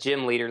a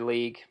gym leader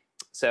league.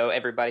 So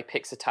everybody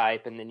picks a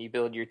type, and then you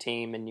build your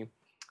team, and you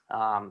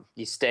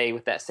stay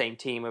with that same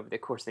team over the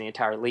course of the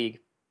entire league.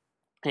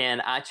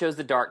 And I chose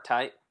the Dark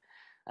type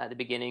at the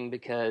beginning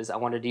because I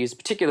wanted to use a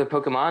particular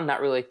Pokemon,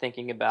 not really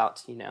thinking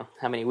about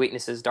how many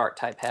weaknesses Dark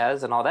type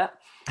has and all that.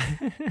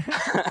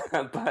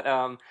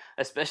 But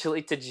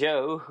especially to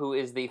Joe, who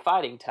is the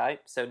fighting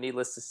type. So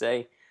needless to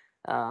say,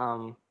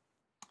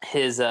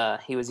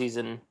 he was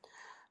using a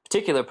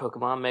particular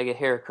Pokemon, Mega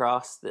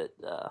Heracross, that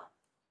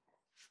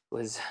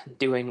was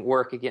doing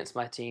work against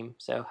my team.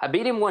 So I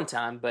beat him one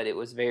time, but it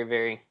was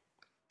very,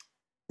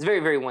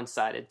 very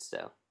one-sided.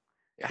 So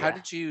how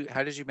did you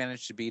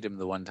manage to beat him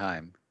the one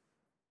time?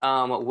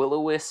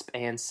 Will-O-Wisp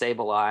and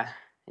Sableye,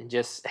 and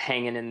just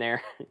hanging in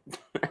there.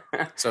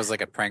 So it was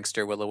like a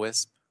prankster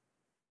Will-O-Wisp?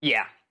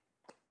 Yeah.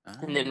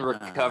 And then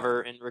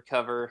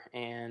recover,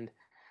 and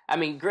I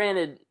mean,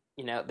 granted,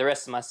 the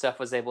rest of my stuff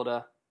was able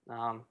to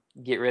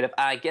get rid of.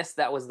 I guess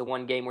that was the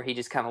one game where he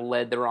just kind of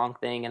led the wrong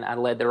thing, and I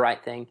led the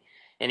right thing,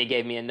 and he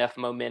gave me enough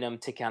momentum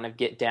to kind of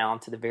get down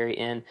to the very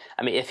end.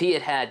 I mean, if he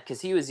had, because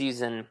he was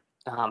using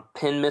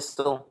Pin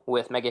Missile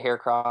with Mega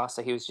Heracross,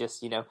 so he was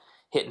just,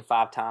 hitting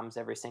 5 times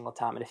every single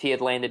time. And if he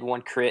had landed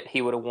one crit,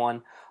 he would have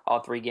won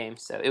all 3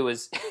 games. So it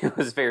was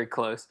very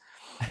close.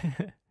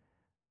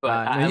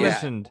 But you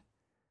mentioned,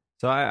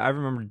 so I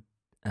remember,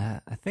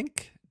 I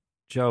think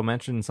Joe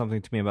mentioned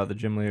something to me about the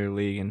Gym Leader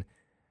League and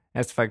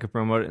asked if I could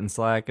promote it in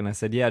Slack. And I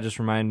said, yeah, just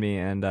remind me.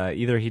 And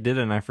either he did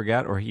and I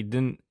forgot, or he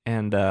didn't.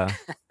 And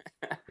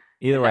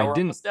either way, I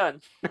didn't.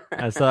 Done.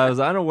 So I was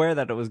unaware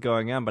that it was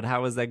going on, but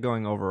how is that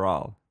going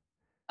overall?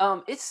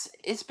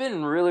 It's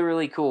been really,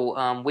 really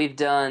cool. We've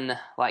done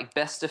like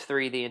best of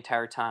 3 the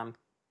entire time,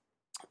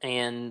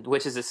 and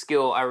which is a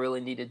skill I really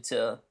needed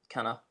to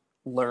kind of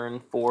learn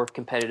for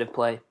competitive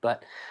play.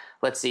 But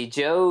let's see,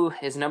 Joe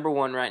is number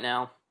 1 right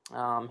now.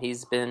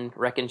 He's been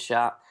wrecking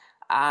shop.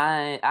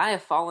 I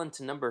have fallen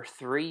to number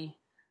 3.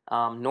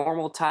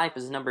 Normal type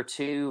is number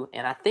 2,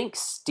 and I think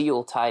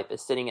Steel type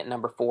is sitting at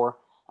number 4.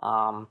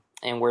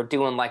 And we're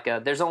doing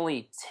there's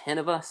only 10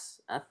 of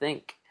us, I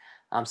think.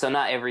 So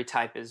not every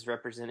type is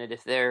represented.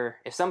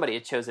 If somebody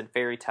had chosen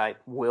Fairy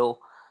type,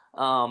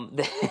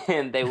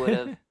 then they would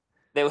have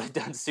they would have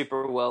done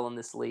super well in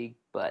this league.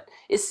 But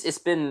it's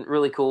been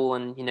really cool,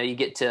 and you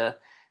get to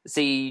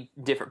see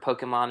different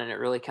Pokemon, and it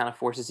really kind of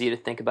forces you to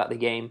think about the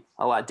game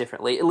a lot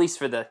differently, at least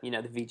for the the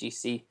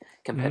VGC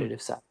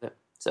competitive side of it.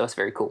 So it's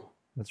very cool.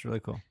 That's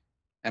really cool.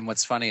 And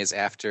what's funny is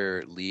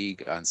after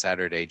League on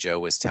Saturday, Joe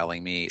was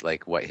telling me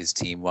like what his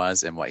team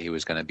was and what he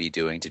was going to be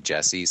doing to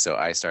Jesse. So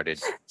I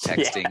started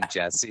texting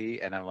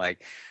Jesse, and I'm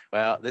like,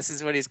 well, this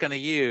is what he's going to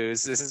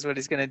use. This is what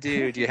he's going to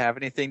do. Do you have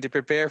anything to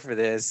prepare for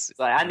this?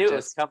 Like, I knew it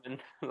was coming.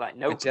 Like,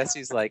 nope. But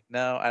Jesse's like,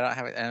 no, I don't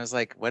have it. And I was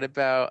like, what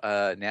about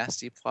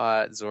Nasty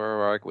Plot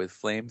Zoroark with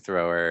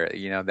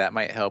Flamethrower? That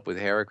might help with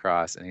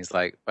Heracross. And he's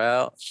like,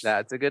 well,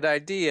 that's a good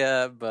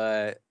idea,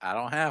 but I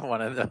don't have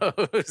one of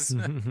those.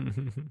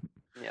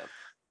 Yep.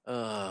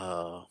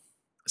 Oh.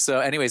 So,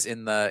 anyways,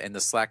 in the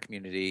Slack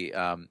community,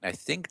 I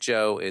think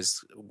Joe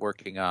is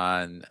working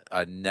on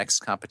a next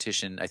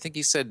competition. I think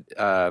he said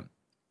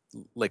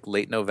like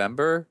late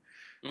November,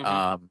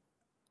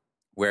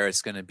 where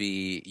it's going to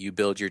be you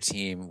build your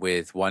team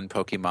with one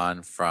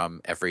Pokemon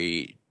from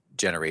every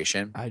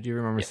generation. I do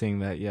remember seeing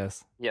that.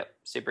 Yes. Yep.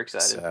 Super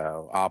excited.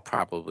 So I'll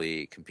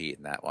probably compete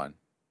in that one.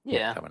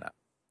 Yeah. Coming up.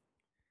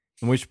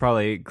 And we should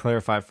probably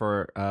clarify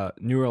for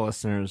newer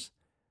listeners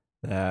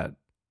that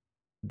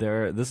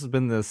this has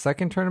been the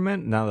second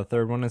tournament. Now the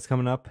third one is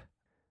coming up.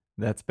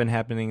 That's been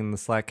happening in the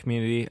Slack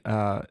community.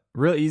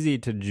 Real easy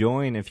to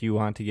join if you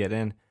want to get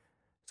in.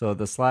 So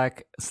the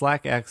Slack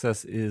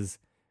access is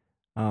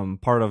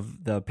part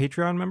of the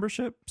Patreon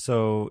membership.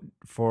 So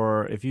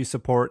if you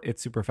support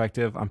It's Super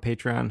Effective on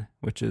Patreon,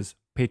 which is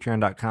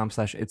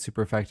patreon.com/It's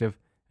Super Effective,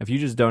 if you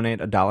just donate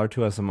 $1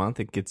 to us a month,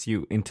 it gets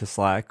you into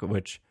Slack,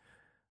 which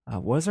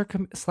was our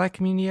Slack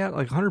community at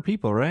like 100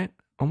 people, right?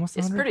 Almost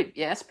 100?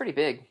 It's pretty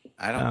big.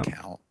 I don't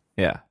count.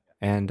 Yeah.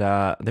 And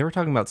they were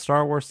talking about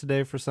Star Wars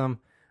today for some.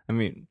 I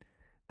mean,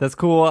 that's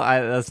cool.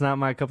 That's not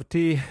my cup of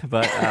tea,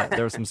 but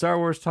there was some Star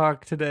Wars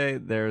talk today.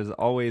 There's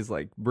always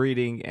like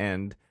breeding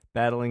and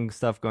battling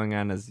stuff going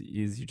on, as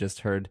you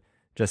just heard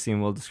Jesse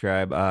and Will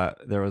describe.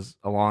 There was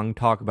a long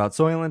talk about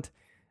Soylent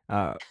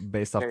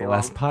based off the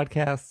last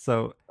podcast.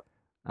 So,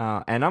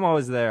 and I'm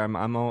always there.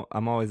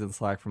 I'm always in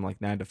Slack from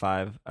like 9 to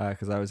 5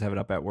 because I always have it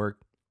up at work.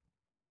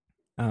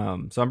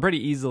 So I'm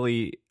pretty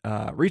easily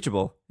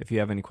reachable if you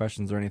have any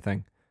questions or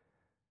anything.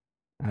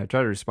 I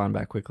try to respond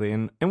back quickly,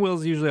 and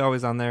Will's usually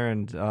always on there,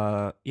 and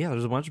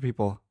there's a bunch of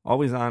people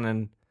always on,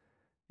 and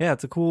yeah,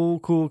 it's a cool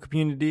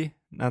community.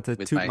 Not to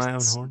toot my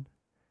own horn.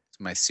 It's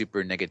my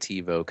super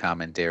negativo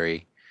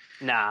commentary.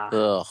 Nah.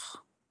 Ugh.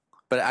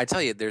 But I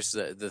tell you, there's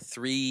the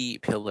three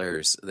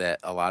pillars that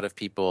a lot of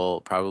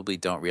people probably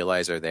don't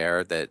realize are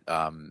there that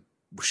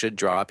should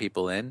draw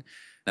people in.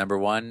 Number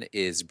one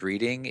is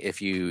breeding.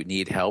 If you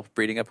need help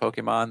breeding a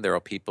Pokemon, there are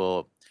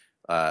people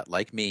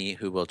like me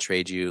who will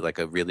trade you like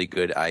a really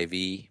good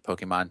IV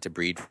Pokemon to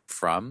breed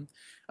from.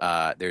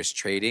 There's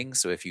trading.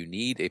 So if you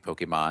need a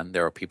Pokemon,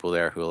 there are people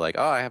there who are like,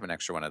 oh, I have an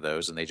extra one of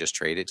those, and they just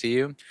trade it to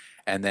you.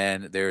 And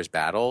then there's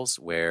battles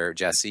where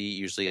Jesse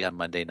usually on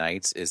Monday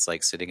nights is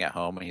like sitting at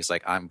home and he's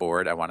like, I'm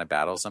bored. I want to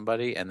battle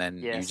somebody. And then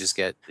you just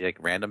get like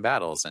random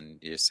battles and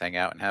you just hang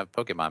out and have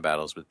Pokemon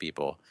battles with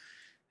people.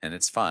 And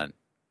it's fun.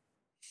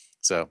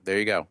 So there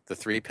you go. The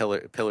three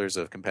pillars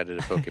of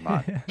competitive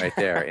Pokemon right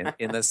there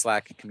in the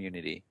Slack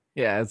community.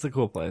 Yeah, it's a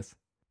cool place.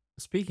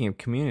 Speaking of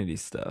community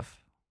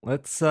stuff,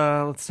 let's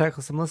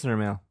tackle some listener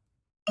mail.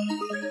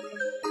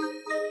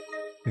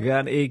 We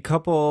got a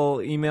couple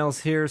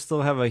emails here.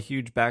 Still have a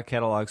huge back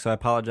catalog, so I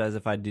apologize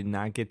if I did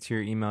not get to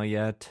your email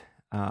yet.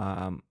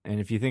 And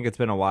if you think it's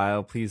been a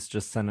while, please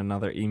just send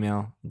another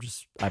email.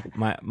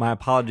 My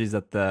apologies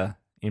that the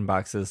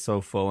inbox is so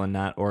full and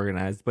not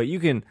organized. But you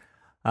can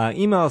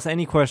email us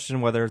any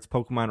question, whether it's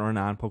Pokemon or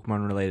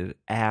non-Pokemon related,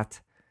 at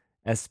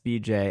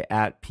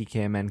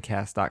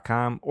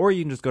sbj@pkmncast.com, or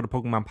you can just go to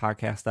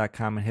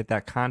pokemonpodcast.com and hit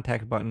that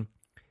contact button.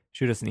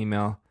 Shoot us an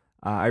email.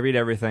 I read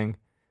everything,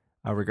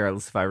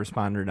 regardless if I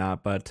respond or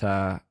not. But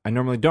I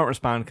normally don't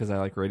respond because I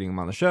like reading them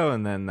on the show,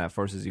 and then that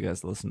forces you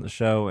guys to listen to the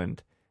show,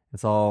 and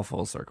it's all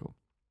full circle.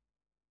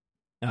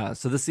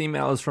 So this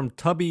email is from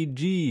Tubby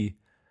G.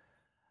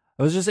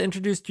 I was just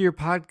introduced to your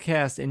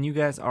podcast, and you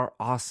guys are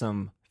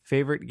awesome.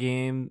 Favorite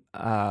games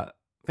are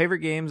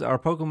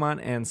Pokemon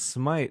and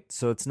Smite,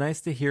 so it's nice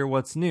to hear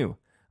what's new.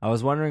 I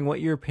was wondering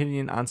what your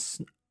opinion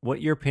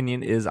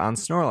is on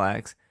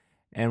Snorlax,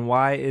 and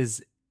why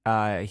is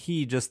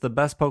he just the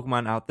best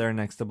Pokemon out there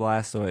next to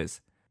Blastoise?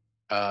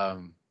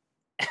 Well,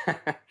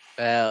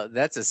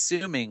 that's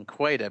assuming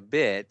quite a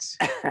bit.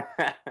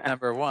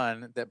 Number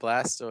one, that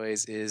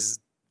Blastoise is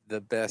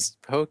the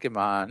best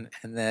Pokemon,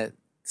 and that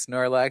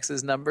Snorlax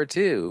is number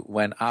two,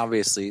 when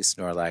obviously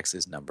Snorlax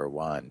is number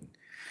one.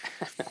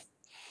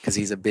 Because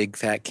he's a big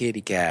fat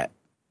kitty cat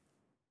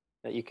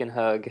that you can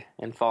hug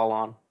and fall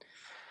on.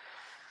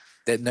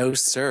 That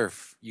knows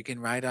surf. You can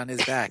ride on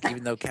his back,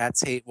 even though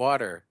cats hate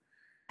water.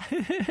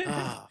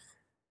 Oh.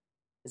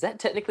 Is that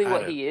technically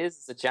what he is?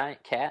 Is a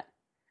giant cat?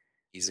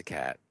 He's a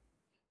cat.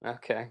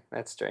 Okay,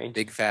 that's strange.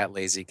 Big fat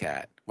lazy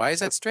cat. Why is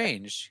that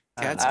strange?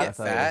 Cats get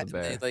fat. And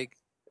they like.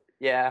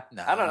 Yeah,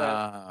 No. I don't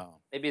know.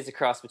 Maybe it's a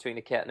cross between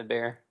a cat and a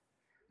bear.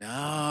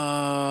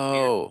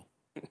 No.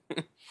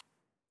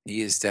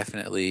 He is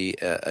definitely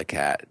a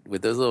cat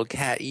with those little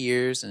cat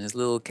ears and his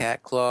little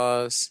cat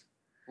claws.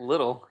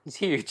 Little, he's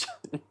huge.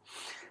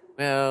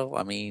 Well,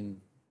 I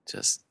mean,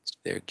 just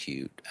they're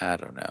cute. I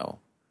don't know.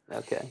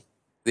 Okay.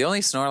 The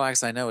only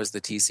Snorlax I know is the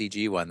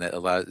TCG one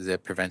that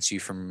prevents you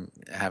from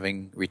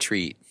having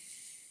retreating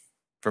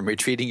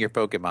your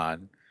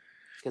Pokemon.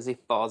 Because he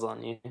falls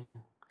on you.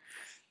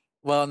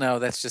 Well, no,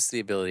 that's just the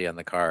ability on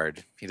the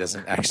card. He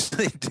doesn't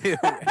actually do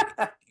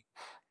it.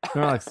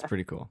 Snorlax is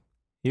pretty cool.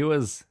 He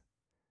was,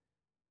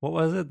 what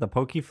was it? The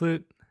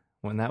Pokeflute?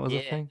 When that was a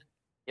Yeah. thing?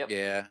 Yep.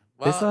 Yeah. They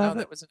Well, still no, have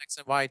that it? was an X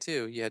and Y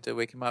too. You had to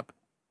wake him up.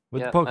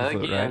 With Yep, the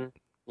Pokeflute, again.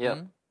 Yep.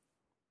 Mhm.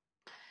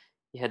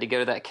 You had to go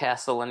to that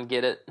castle and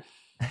get it,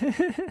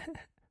 right?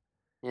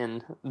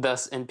 and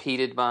thus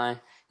impeded my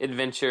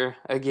adventure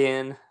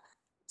again.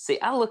 See,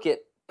 I look at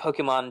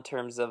Pokemon in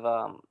terms of,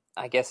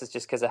 I guess it's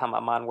just because of how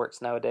my mind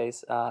works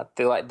nowadays.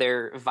 Through like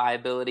their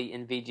viability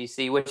in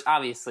VGC, which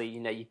obviously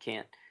you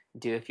can't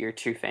do if you're a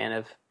true fan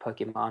of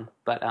Pokemon.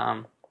 But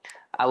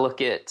I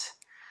look at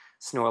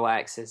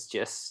Snorlax as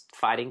just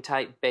fighting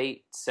type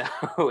bait, so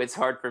it's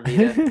hard for me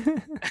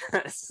to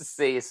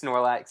see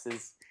Snorlax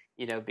as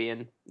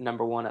being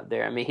number one up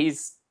there. I mean,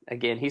 he's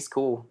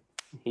cool.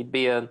 He'd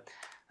be a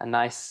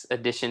nice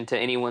addition to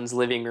anyone's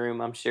living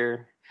room, I'm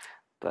sure.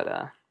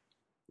 But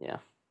yeah.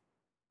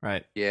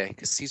 Right. Yeah,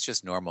 because he's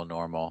just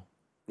normal.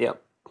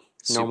 Yep.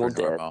 Super Normal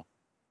dead. normal.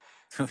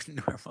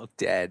 Normal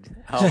dead.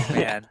 Oh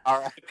man.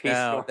 R.I.P.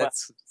 No,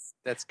 Snorlax.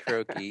 that's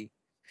croaky.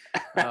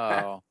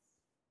 Oh.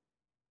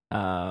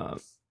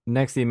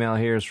 Next email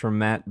here is from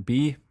Matt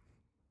B.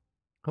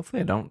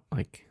 Hopefully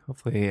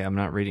I'm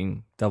not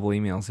reading double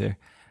emails here.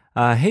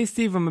 Hey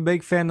Steve, I'm a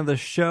big fan of the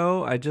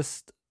show. I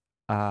just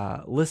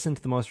listened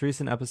to the most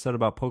recent episode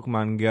about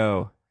Pokemon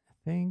Go.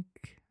 I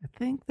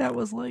think that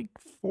was like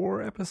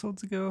 4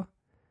 episodes ago.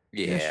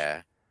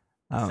 Yeah.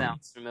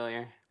 Sounds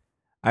familiar.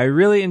 I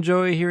really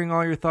enjoy hearing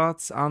all your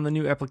thoughts on the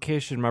new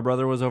application. My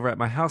brother was over at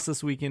my house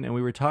this weekend, and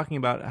we were talking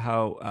about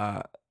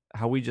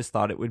how we just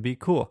thought it would be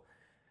cool.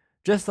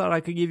 Just thought I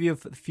could give you a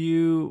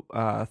few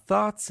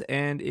thoughts,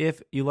 and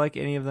if you like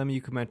any of them, you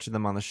could mention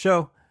them on the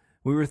show.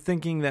 We were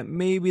thinking that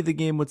maybe the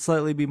game would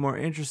slightly be more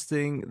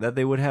interesting, that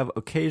they would have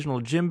occasional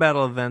gym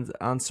battle events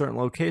on certain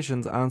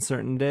locations on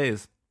certain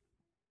days.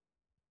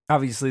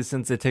 Obviously,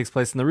 since it takes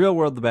place in the real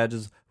world, the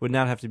badges would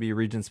not have to be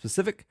region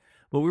specific,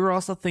 but we were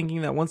also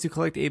thinking that once you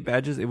collect 8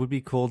 badges, it would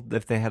be cool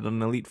if they had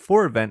an Elite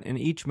Four event in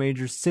each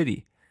major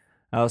city.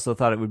 I also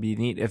thought it would be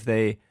neat if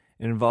they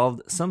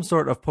involved some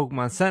sort of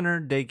Pokemon Center,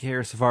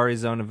 daycare, Safari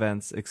Zone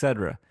events,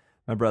 etc.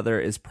 My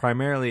brother is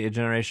primarily a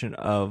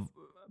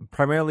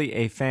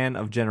fan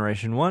of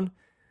Generation 1,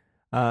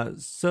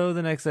 so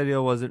the next idea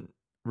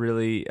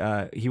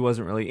he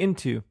wasn't really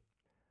into.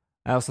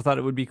 I also thought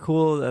it would be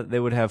cool that they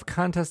would have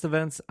contest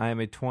events. I am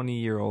a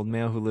 20-year-old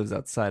male who lives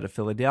outside of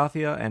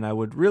Philadelphia, and I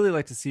would really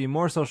like to see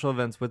more social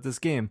events with this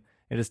game.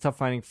 It is tough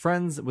finding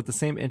friends with the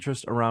same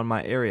interest around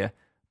my area,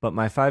 but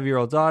my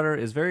 5-year-old daughter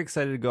is very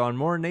excited to go on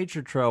more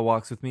nature trail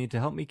walks with me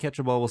to help me catch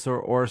a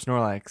Bulbasaur or a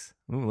Snorlax.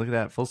 Ooh, look at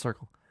that, full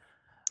circle.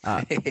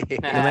 No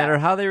matter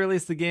how they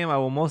release the game, I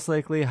will most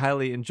likely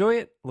highly enjoy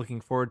it.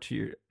 Looking forward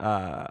to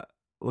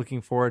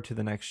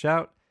the next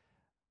shout.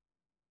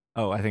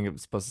 Oh, I think it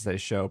was supposed to say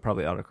show,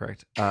 probably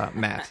autocorrect.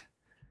 Matt.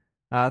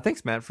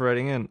 Thanks, Matt, for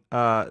writing in.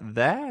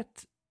 I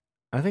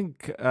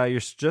think your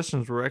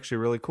suggestions were actually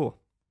really cool.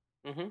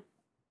 Mm-hmm.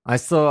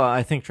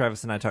 I think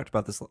Travis and I talked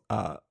about this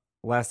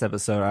last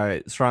episode.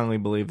 I strongly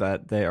believe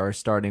that they are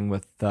starting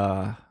with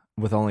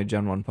only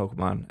Gen 1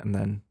 Pokemon and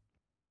then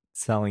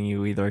selling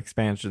you either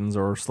expansions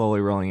or slowly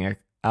rolling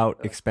out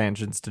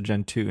expansions to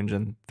Gen 2 and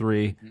Gen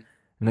 3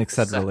 and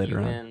etc. later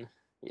on.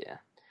 Yeah.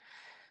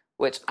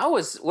 Which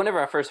whenever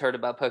I first heard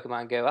about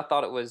Pokemon Go, I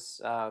thought it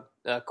was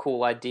a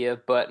cool idea.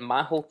 But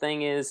my whole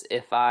thing is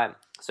if I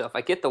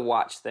get the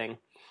watch thing,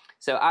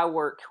 so I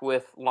work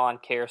with lawn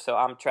care, so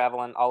I'm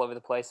traveling all over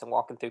the place and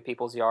walking through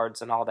people's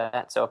yards and all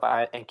that. So if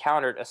I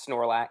encountered a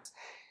Snorlax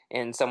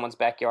in someone's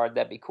backyard,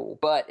 that'd be cool.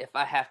 But if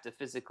I have to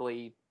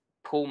physically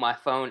pull my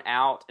phone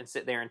out and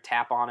sit there and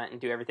tap on it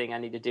and do everything I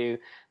need to do,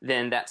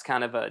 then that's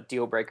kind of a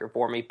deal breaker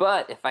for me.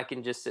 But if I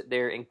can just sit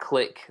there and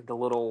click the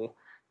little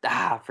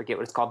I forget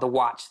what it's called, the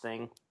watch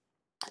thing,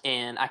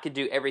 and I could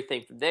do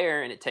everything from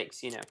there, and it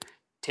takes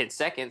 10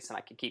 seconds, and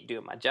I could keep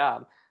doing my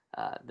job.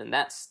 Then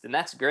that's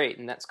great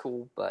and that's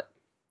cool. But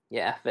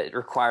yeah, if it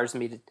requires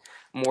me to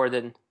more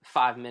than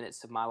 5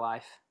 minutes of my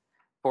life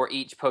for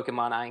each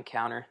Pokemon I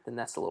encounter, then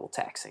that's a little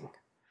taxing.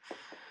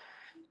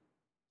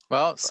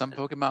 Well, some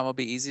Pokemon will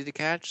be easy to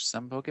catch.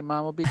 Some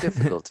Pokemon will be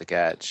difficult to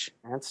catch.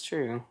 That's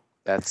true.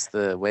 That's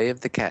the way of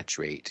the catch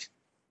rate.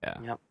 Yeah.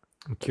 Yep.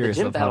 I'm curious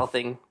the gym battle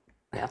thing.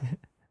 Yeah.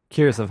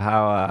 Curious of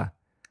how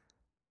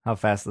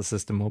fast the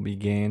system will be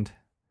gamed.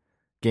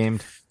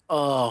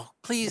 Oh,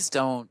 please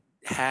don't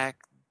hack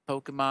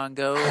Pokemon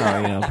Go.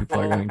 Oh,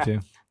 people are going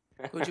to.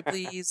 Would you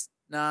please?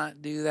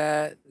 not do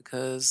that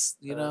because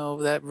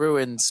that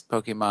ruins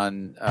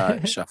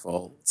Pokemon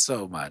Shuffle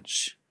so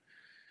much.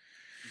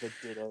 The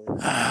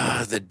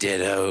dittos. The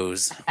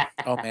dittos.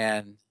 Oh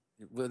man,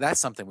 well, that's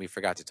something we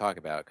forgot to talk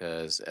about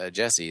because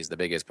Jesse is the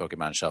biggest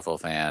Pokemon Shuffle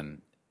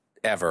fan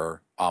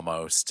ever,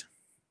 almost.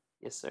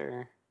 Yes,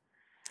 sir.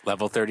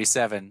 Level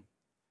 37.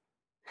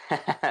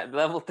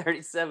 Level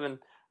 37.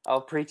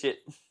 I'll preach it.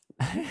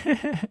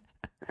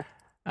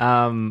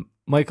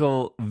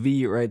 Michael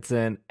V writes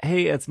in,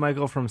 "Hey, it's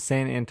Michael from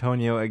San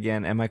Antonio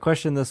again, and my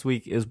question this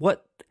week is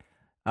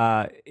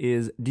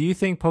do you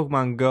think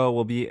Pokemon Go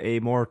will be a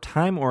more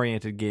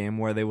time-oriented game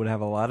where they would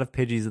have a lot of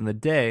Pidgeys in the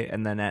day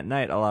and then at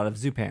night a lot of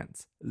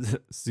Zoopants?"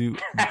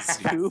 Zoopants.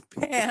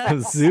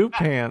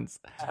 Zoopants.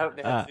 I hope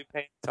they have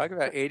Zoopants. Talk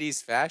about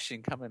 80s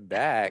fashion coming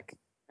back.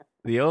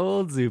 The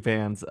old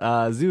Zoopants.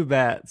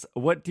 Zubats,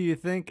 what do you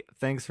think?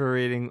 Thanks for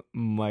reading,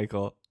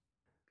 Michael.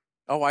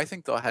 Oh, I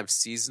think they'll have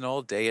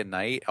seasonal, day and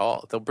night.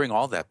 They'll bring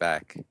all that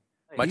back.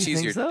 Much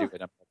easier to do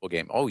in a mobile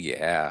game. Oh,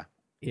 yeah.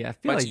 Yeah, I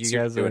feel like you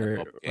guys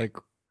are like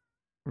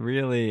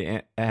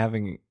really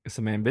having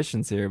some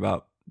ambitions here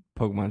about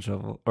Pokemon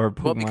Shuffle or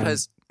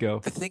Pokemon Go.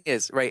 The thing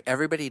is, right,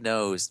 everybody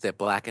knows that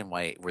Black and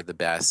White were the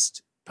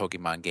best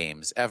Pokemon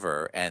games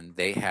ever, and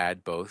they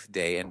had both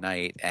day and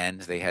night,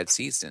 and they had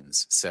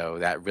seasons. So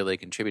that really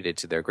contributed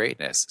to their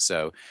greatness.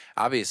 So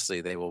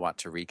obviously they will want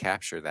to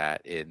recapture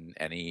that in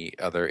any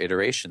other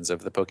iterations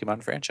of the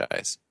Pokemon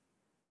franchise.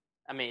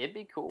 I mean, it'd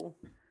be cool.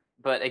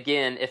 But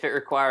again, if it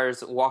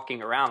requires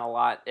walking around a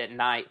lot at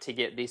night to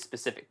get these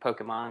specific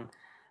Pokemon,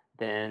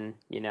 then,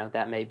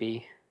 that may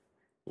be,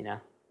 I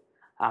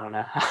don't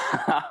know.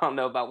 I don't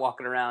know about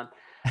walking around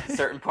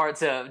certain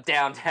parts of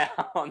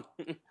downtown,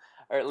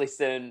 or at least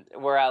in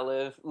where I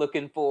live,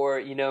 looking for,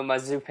 my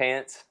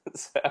Zoopants.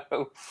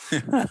 So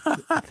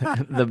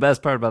the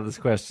best part about this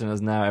question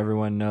is now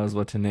everyone knows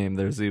what to name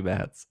their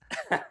Zubats.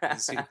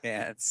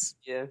 Zoopants.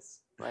 Yes,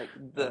 like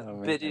the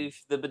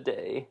Bidoof, the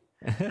bidet.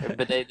 Or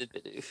bidet the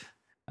Bidoof.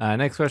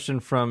 Next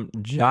question from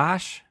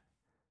Josh.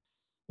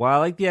 While I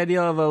like the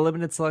idea of a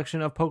limited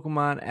selection of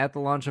Pokemon at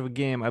the launch of a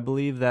game, I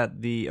believe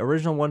that the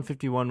original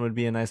 151 would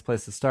be a nice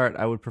place to start.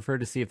 I would prefer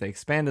to see if they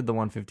expanded the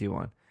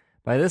 151.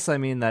 By this, I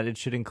mean that it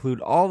should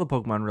include all the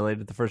Pokemon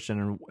related to first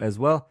gen as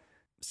well,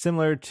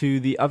 similar to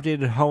the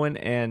updated Hoenn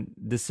and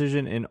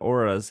Decision in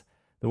Auras.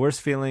 The worst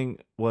feeling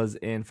was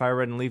in Fire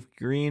Red and Leaf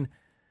Green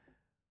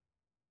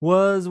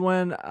was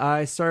when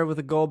I started with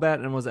a Golbat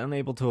and was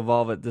unable to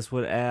evolve it. This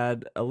would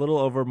add a little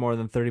over more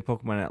than 30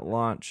 Pokemon at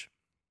launch.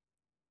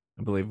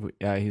 I believe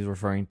he's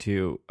referring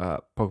to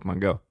Pokemon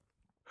Go.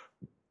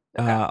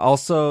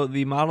 Also,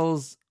 the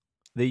models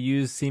they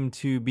use seem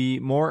to be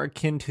more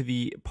akin to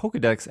the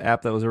Pokedex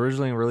app that was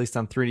originally released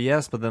on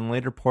 3DS, but then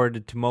later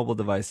ported to mobile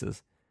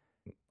devices.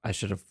 I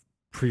should have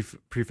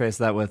prefaced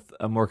that with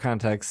more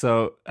context.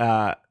 So,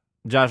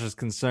 Josh's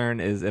concern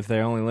is if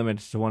they're only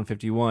limited to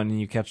 151 and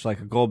you catch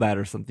like a Golbat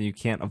or something, you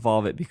can't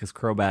evolve it because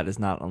Crobat is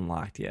not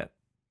unlocked yet.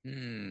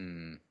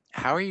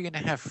 How are you going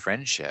to have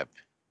friendship?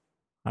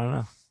 I don't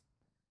know.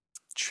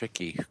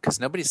 Tricky, because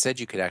nobody said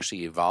you could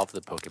actually evolve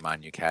the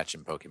Pokemon you catch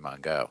in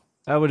Pokemon Go.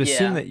 I would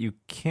assume that you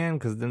can,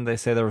 because didn't they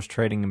say there was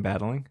trading and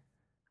battling?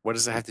 What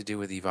does it have to do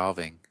with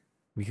evolving?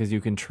 Because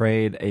you can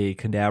trade a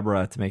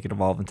Kadabra to make it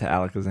evolve into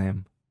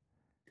Alakazam.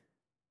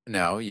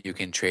 No, you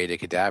can trade a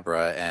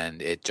Kadabra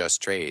and it just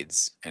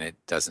trades and it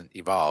doesn't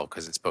evolve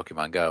because it's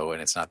Pokemon Go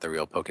and it's not the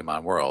real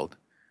Pokemon world.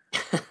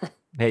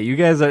 Hey, you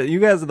guys are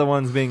the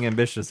ones being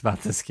ambitious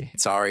about this game.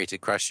 Sorry to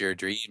crush your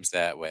dreams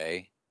that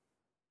way.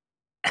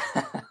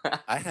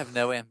 I have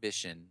no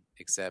ambition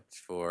except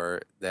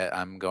for that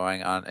I'm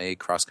going on a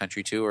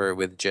cross-country tour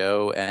with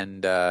Joe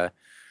and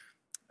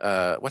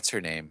what's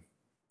her name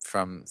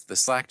from the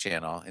Slack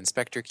channel,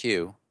 Inspector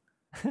Q.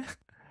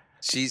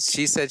 She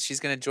said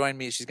she's going to join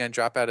me. She's going to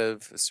drop out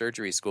of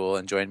surgery school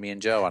and join me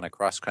and Joe on a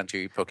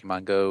cross-country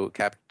Pokemon Go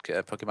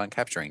Pokemon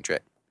capturing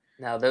trip.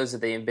 Now those are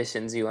the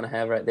ambitions you want to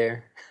have right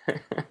there.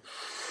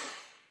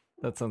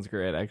 That sounds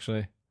great,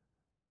 actually.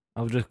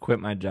 I'll just quit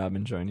my job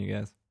and join you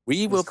guys.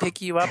 We will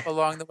pick you up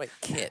along the way.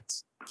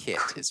 Kit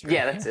is right.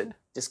 Yeah, that's it.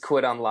 Just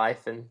quit on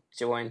life and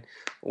join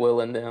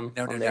Will and them.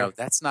 No.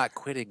 That's not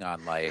quitting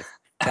on life.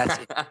 That's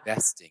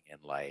investing in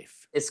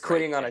life. It's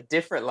quitting on a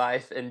different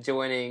life and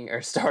joining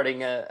or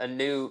starting a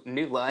new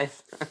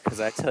life. Because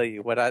I tell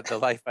you what, the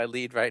life I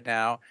lead right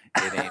now,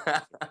 it ain't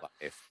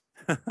life.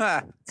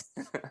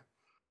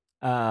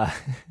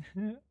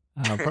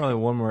 Probably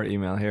one more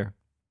email here.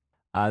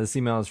 This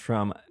email is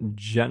from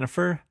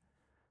Jennifer.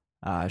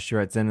 She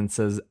writes in and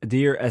says,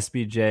 "Dear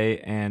SBJ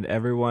and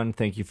everyone,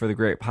 thank you for the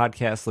great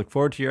podcast. Look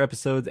forward to your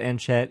episodes and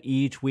chat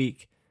each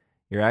week.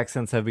 Your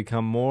accents have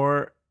become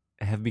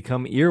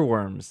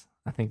earworms."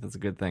 I think that's a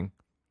good thing.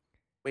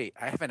 Wait,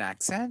 I have an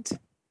accent?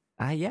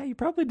 Yeah, you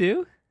probably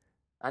do.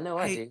 I know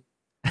I do.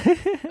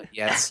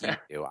 Yes, you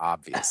do,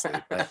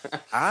 obviously.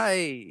 But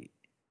I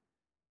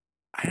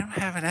don't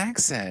have an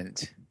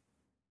accent.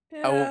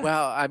 Yeah. Oh,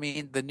 well, I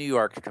mean, the New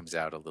York comes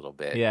out a little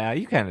bit. Yeah,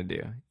 you kind of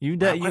do.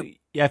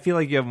 I feel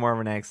like you have more of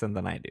an accent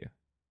than I do.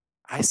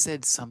 I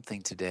said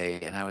something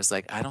today, and I was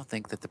like, I don't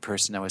think that the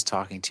person I was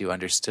talking to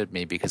understood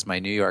me because my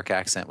New York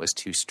accent was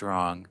too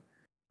strong.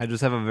 I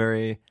just have a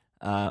very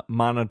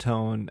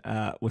monotone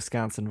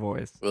Wisconsin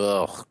voice.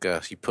 Oh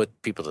gosh, you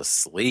put people to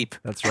sleep.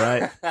 That's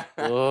right.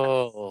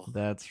 Oh,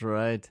 That's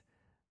right.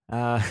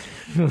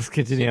 Let's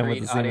continue on with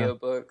Read the scene.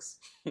 audiobooks.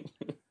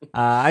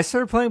 I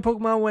started playing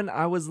Pokemon when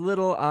I was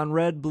little on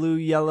Red, Blue,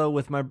 Yellow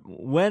with my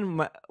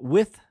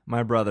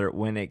brother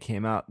when it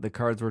came out. The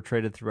cards were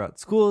traded throughout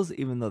schools,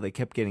 even though they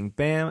kept getting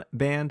banned.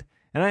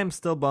 And I am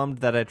still bummed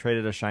that I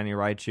traded a shiny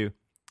Raichu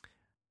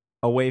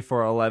away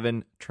for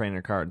 11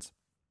 trainer cards.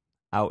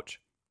 Ouch.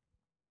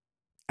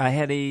 I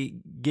had a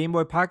Game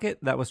Boy Pocket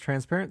that was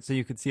transparent, so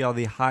you could see all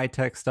the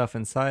high-tech stuff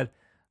inside.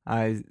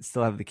 I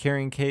still have the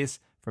carrying case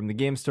from the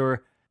game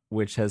store,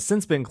 which has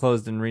since been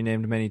closed and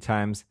renamed many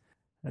times.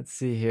 Let's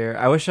see here.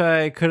 I wish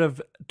I could have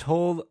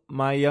told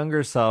my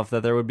younger self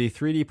that there would be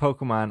 3D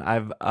Pokemon.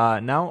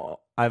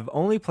 I've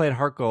only played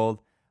Heart Gold,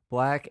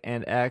 Black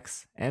and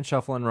X, and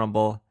Shuffle and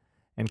Rumble,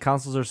 and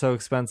consoles are so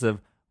expensive.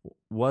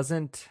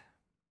 Wasn't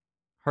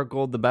Heart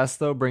Gold the best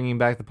though, bringing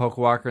back the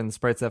Pokewalker and the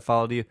sprites that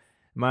followed you?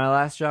 In my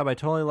last job, I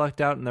totally lucked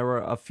out, and there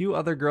were a few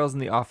other girls in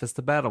the office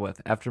to battle with.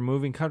 After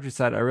moving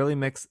countryside, I really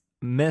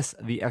miss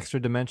the extra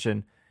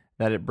dimension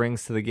that it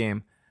brings to the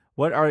game.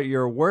 What are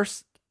your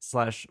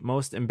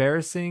worst/most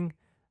embarrassing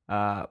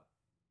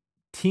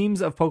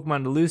teams of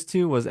Pokemon to lose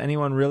to? Was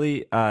anyone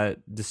really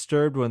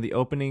disturbed when the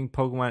opening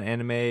Pokemon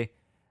anime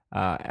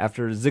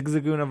after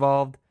Zigzagoon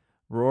evolved,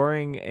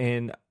 roaring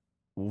in...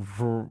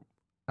 I'm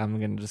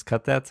going to just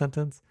cut that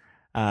sentence.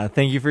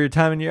 Thank you for your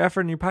time and your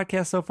effort in your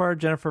podcast so far.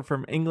 Jennifer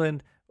from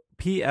England.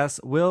 P.S.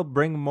 Will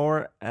bring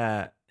more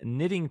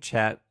knitting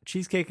chat.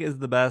 Cheesecake is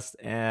the best,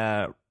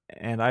 and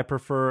I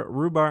prefer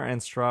rhubarb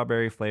and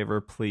strawberry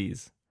flavor,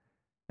 please.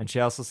 And she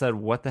also said,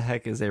 what the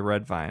heck is a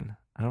red vine?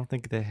 I don't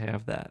think they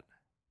have that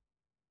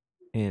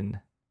in...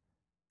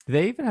 Do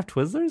they even have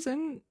Twizzlers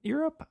in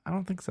Europe? I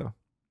don't think so.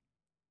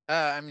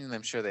 I mean,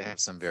 I'm sure they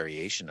have some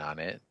variation on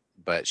it.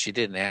 But she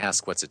didn't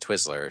ask what's a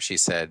Twizzler. She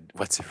said,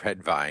 what's a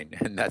red vine?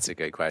 And that's a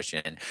good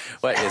question.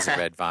 What is a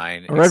red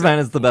vine? A red vine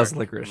is the best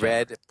licorice.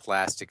 Red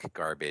plastic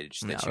garbage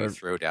that you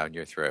throw down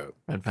your throat.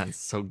 Red vine's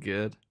so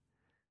good.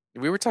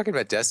 We were talking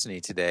about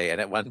Destiny today,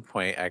 and at one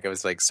point I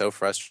was like so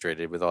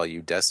frustrated with all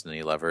you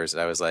Destiny lovers.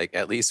 I was like,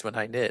 at least when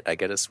I knit, I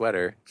get a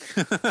sweater.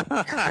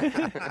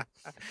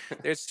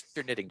 There's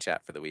your knitting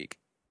chat for the week.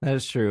 That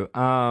is true.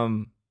 I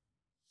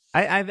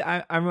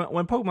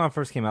when Pokemon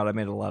first came out, I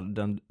made a lot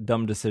of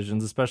dumb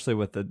decisions, especially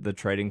with the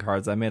trading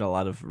cards. I made a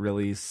lot of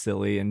really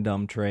silly and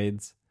dumb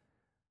trades.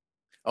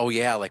 Oh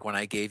yeah, like when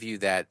I gave you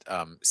that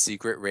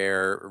secret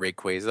rare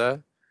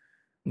Rayquaza.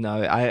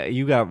 No,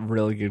 you got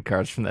really good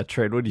cards from that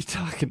trade. What are you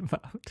talking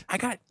about? I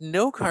got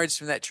no cards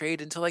from that trade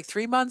until like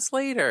 3 months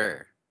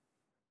later.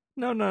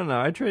 No.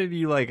 I traded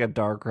you like a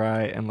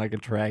Darkrai and like a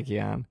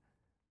Terrakion.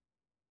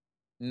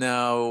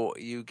 No,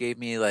 you gave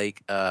me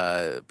like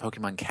a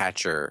Pokemon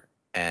Catcher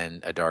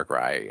and a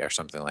Darkrai or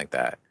something like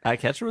that.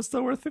 Catcher was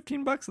still worth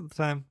 $15 at the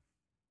time.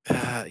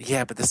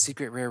 Yeah, but the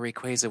secret rare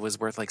Rayquaza was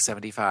worth like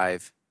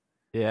 75.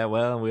 Yeah,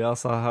 well, we all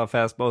saw how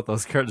fast both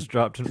those cards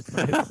dropped in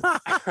price.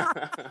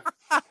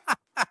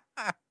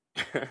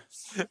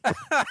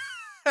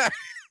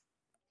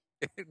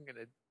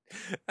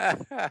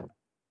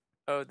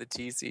 Oh, the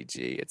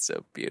TCG, it's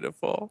so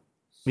beautiful.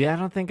 Yeah, I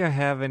don't think I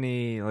have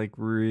any like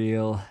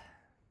real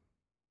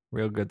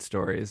good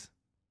stories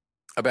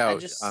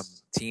about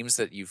teams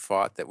that you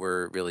fought that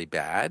were really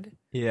bad.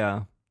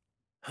 Yeah.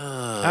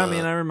 I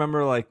mean, I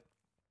remember like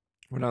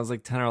when I was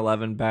like 10 or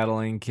 11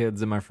 battling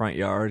kids in my front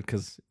yard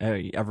because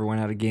everyone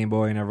had a Game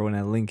Boy and everyone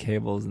had link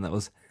cables, and that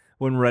was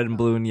when Red and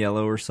Blue and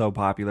Yellow were so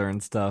popular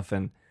and stuff,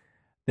 and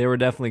they were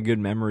definitely good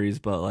memories,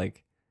 but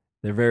like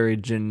they're very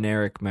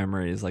generic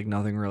memories. Like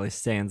nothing really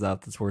stands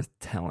out that's worth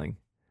telling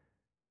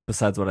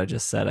besides what I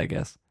just said, I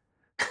guess.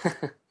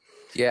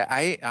 Yeah,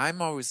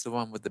 I'm always the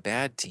one with the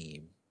bad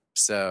team.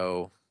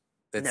 So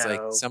it's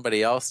like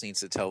somebody else needs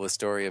to tell the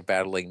story of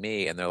battling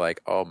me, and they're like,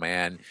 oh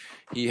man,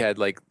 he had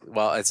like,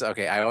 well, it's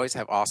okay. I always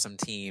have awesome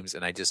teams,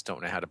 and I just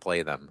don't know how to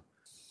play them.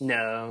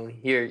 No,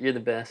 you're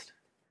the best.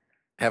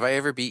 Have I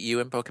ever beat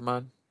you in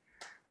Pokemon?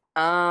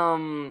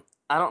 I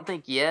don't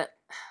think yet.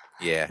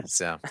 Yeah,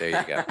 so there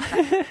you go.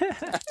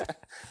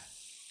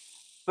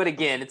 But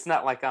again, it's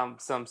not like I'm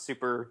some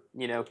super,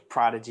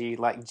 prodigy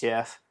like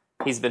Jeff.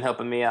 He's been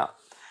helping me out.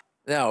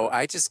 No,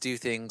 I just do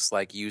things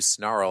like use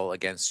Snarl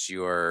against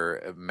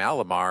your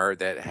Malamar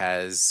that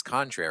has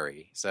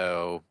Contrary.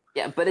 So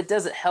yeah, but it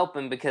doesn't help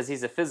him because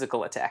he's a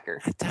physical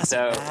attacker. It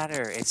doesn't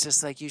matter. It's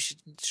just like you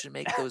should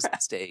make those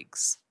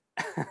mistakes.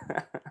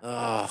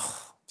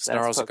 Oh,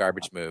 Snarl's a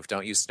garbage move.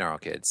 Don't use Snarl,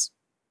 kids.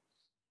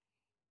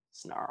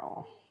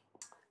 Snarl.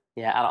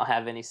 Yeah, I don't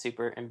have any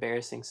super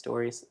embarrassing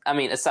stories. I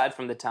mean, aside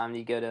from the time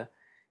you go to,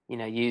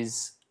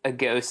 use a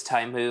ghost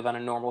type move on a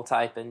normal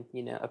type in,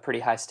 a pretty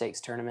high stakes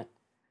tournament.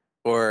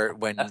 Or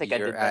when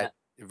you're at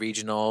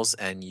regionals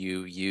and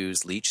you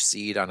use Leech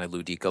Seed on a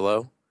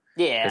Ludicolo.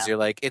 Yeah. Because you're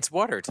like, it's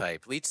water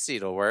type. Leech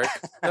Seed will work.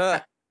 Ugh.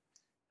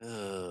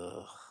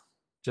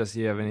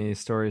 Jesse, you have any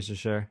stories to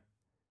share?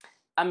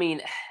 I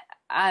mean,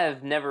 I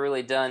have never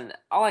really done.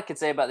 All I could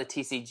say about the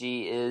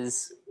TCG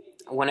is,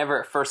 whenever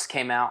it first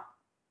came out,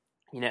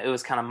 it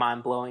was kind of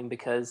mind blowing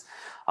because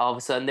all of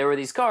a sudden there were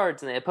these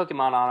cards and they had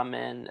Pokemon on them,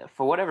 and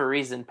for whatever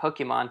reason,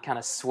 Pokemon kind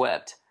of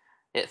swept.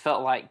 It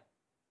felt like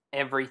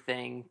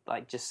everything,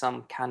 like just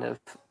some kind of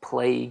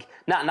plague.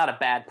 Not a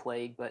bad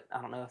plague, but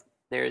I don't know if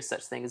there is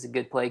such thing as a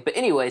good plague. But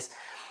anyways,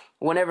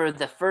 whenever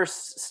the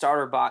first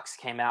starter box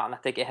came out, and I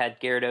think it had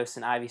Gyarados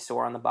and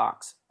Ivysaur on the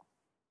box,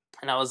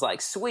 and I was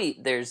like,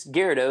 sweet, there's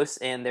Gyarados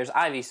and there's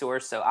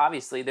Ivysaur, so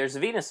obviously there's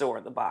Venusaur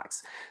in the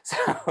box.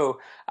 So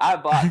I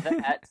bought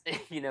that,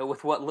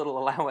 with what little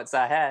allowance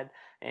I had,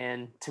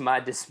 and to my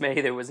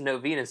dismay, there was no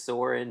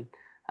Venusaur, and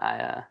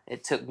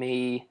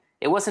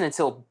it wasn't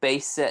until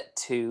base set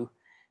 2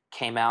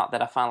 came out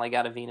that I finally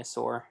got a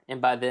Venusaur,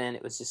 and by then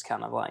it was just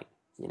kind of like,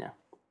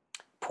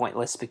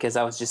 pointless because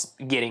I was just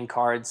getting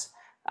cards.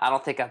 I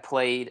don't think I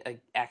played an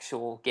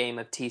actual game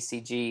of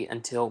TCG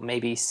until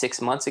maybe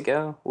 6 months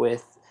ago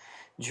with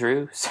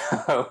Drew.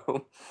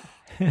 So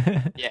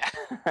yeah,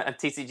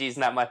 TCG is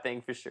not my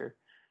thing for sure.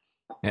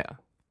 Yeah.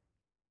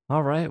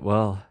 All right.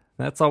 Well,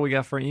 that's all we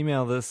got for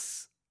email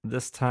this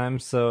time.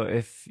 So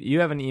if you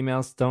have any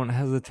emails, don't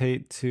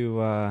hesitate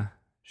to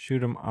shoot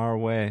them our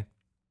way.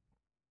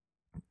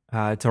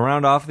 To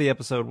round off the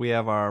episode, we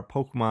have our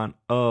Pokemon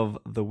of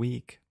the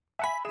week.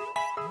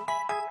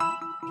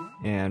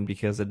 And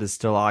because it is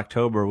still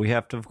October, we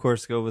have to, of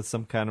course, go with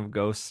some kind of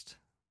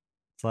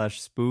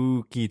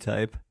ghost/spooky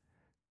type.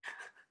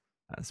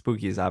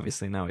 Spooky is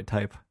obviously now a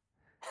type.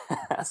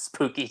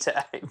 Spooky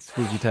type.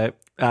 Spooky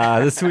type.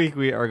 This week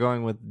we are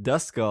going with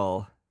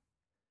Duskull,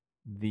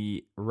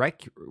 the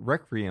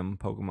Requiem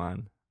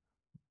Pokemon.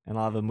 And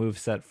I'll have a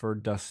moveset for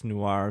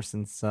Dusknoir,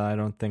 since I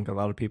don't think a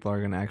lot of people are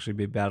going to actually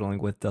be battling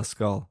with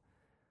Duskull.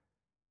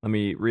 Let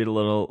me read a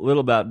little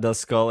about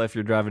Duskull. If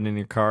you're driving in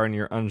your car and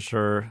you're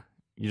unsure,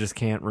 you just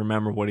can't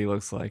remember what he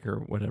looks like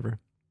or whatever.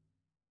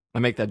 I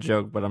make that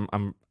joke, but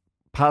I'm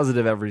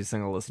positive every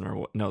single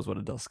listener knows what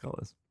a Duskull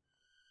is.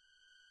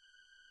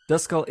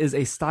 Duskull is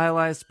a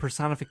stylized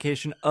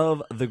personification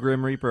of the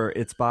Grim Reaper.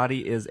 Its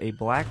body is a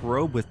black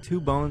robe with 2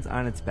 bones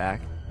on its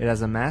back. It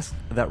has a mask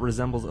that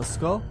resembles a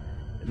skull,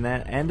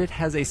 and it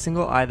has a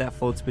single eye that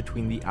floats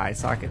between the eye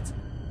sockets.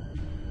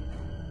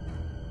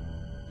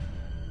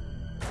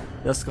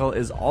 Duskull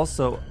is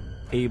also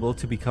able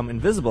to become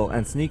invisible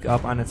and sneak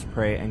up on its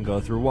prey and go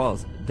through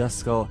walls.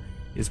 Duskull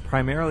is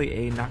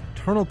primarily a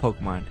nocturnal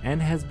Pokemon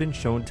and has been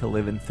shown to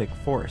live in thick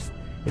forests.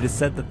 It is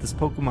said that this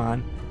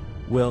Pokemon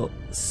will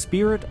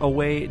spirit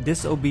away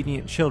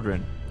disobedient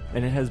children,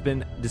 and it has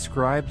been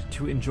described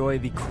to enjoy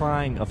the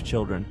crying of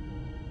children.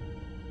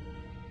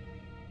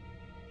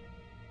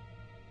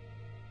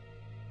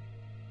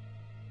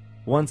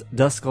 Once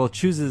Duskull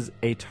chooses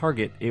a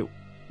target, it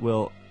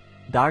will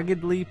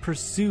doggedly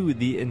pursue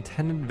the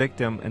intended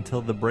victim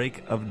until the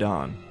break of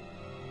dawn.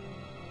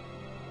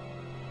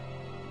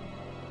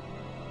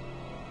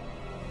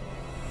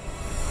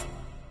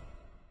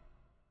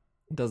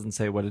 It doesn't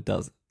say what it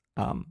does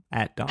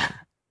at dawn.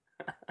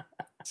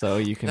 So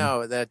you can...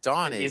 No, that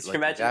dawn Use is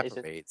your like imagination.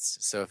 evaporates.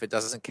 So if it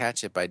doesn't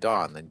catch it by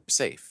dawn, then you're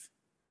safe.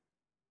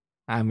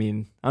 I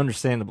mean,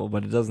 understandable,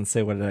 but it doesn't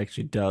say what it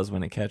actually does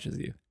when it catches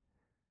you.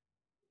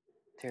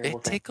 Terrible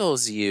It thing.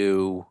 tickles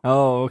you.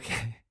 Oh,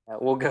 okay.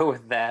 We'll go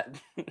with that.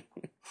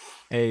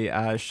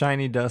 A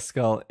shiny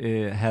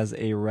Duskull has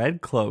a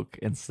red cloak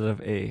instead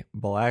of a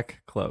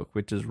black cloak,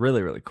 which is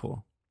really, really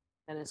cool.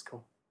 That is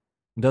cool.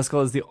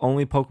 Duskull is the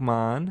only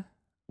Pokemon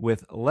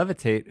with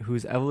Levitate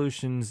whose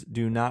evolutions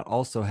do not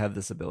also have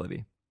this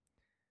ability.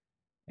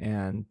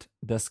 And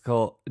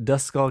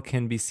Duskull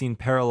can be seen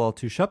parallel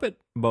to Shuppet.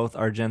 Both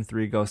are Gen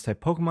 3 Ghost-type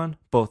Pokemon.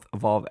 Both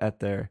evolve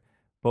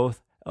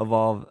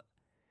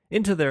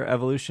into their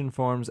evolution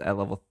forms at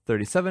level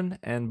 37,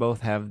 and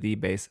both have the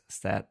base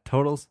stat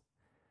totals.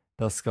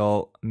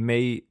 Duskull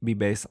may be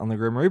based on the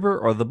Grim Reaper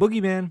or the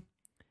Boogeyman.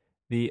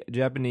 The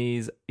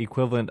Japanese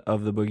equivalent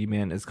of the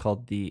Boogeyman is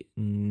called the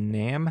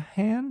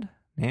Namhanj?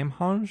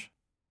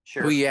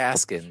 Sure. Who you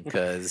asking?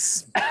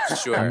 Because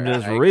sure, I'm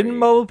just I reading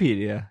agree.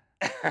 Bulbapedia.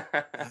 Uh,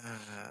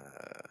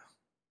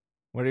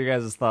 What are your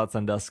guys' thoughts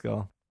on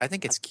Duskull? I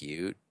think it's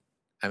cute.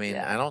 I mean,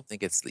 Yeah. I don't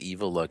think it's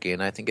evil looking.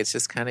 I think it's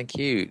just kind of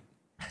cute.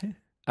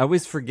 I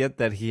always forget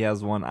that he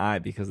has one eye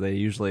because they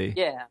usually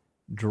Yeah.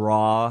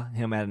 draw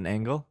him at an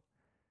angle.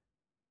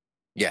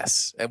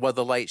 Yes. And well,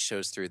 the light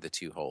shows through the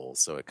 2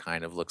 holes, so it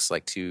kind of looks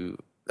like 2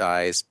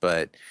 eyes.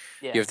 But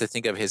Yeah. you have to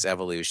think of his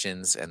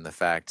evolutions and the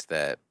fact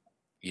that,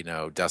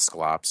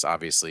 Dusclops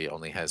obviously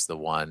only has the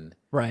one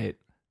Right.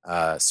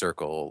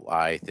 circle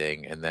eye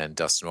thing, and then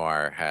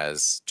Dusknoir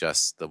has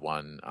just the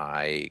one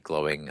eye,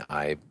 glowing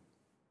eye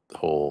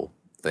hole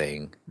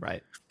thing.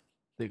 Right.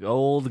 The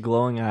old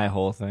glowing eye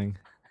hole thing.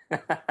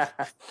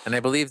 And I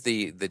believe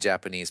the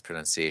Japanese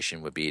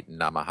pronunciation would be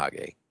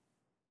Namahage.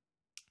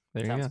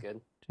 There you Sounds go.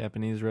 good.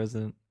 Japanese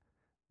resident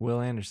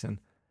Will Anderson.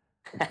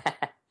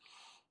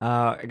 I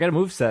got a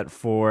moveset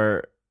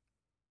for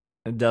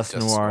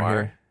Dusknoir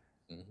here.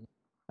 Mhm.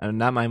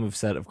 Not my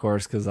moveset, of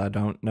course, because I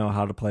don't know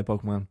how to play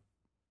Pokemon.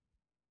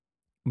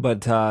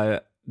 But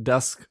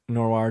Dusk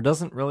Noir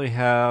doesn't really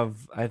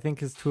have. I think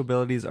his two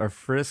abilities are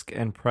Frisk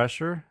and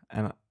Pressure,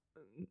 and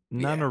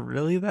none are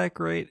really that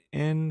great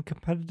in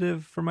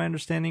competitive, from my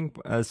understanding.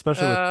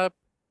 Especially with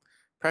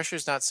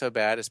Pressure's not so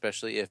bad,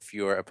 especially if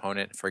your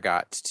opponent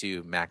forgot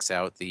to max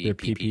out the their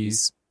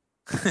PPs.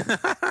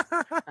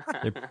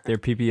 their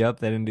PP up.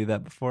 They didn't do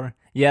that before.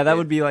 Yeah, that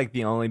would be like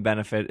the only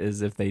benefit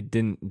is if they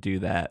didn't do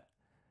that.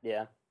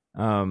 Yeah.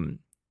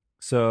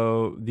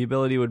 So the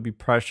ability would be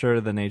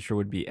Pressure. The nature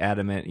would be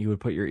Adamant. You would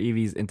put your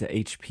EVs into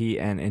HP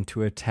and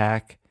into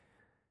attack.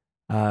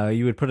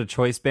 You would put a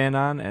Choice Band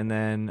on, and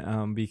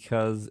then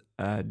because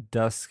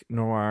Dusk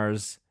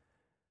Noir's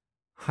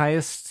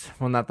highest,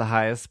 well, not the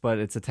highest, but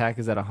its attack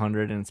is at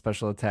 100 and its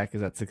special attack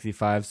is at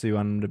 65, so you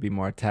want him to be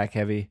more attack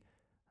heavy.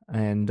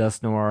 And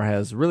Dusk Noir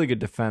has really good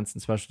defense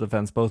and special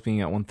defense, both being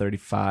at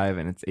 135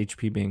 and its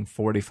HP being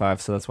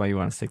 45, so that's why you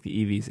want to stick the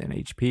EVs in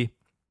HP.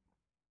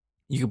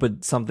 You could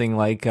put something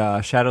like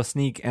Shadow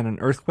Sneak and an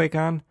Earthquake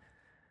on.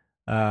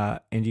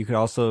 And you could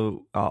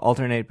also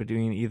alternate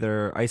between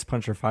either Ice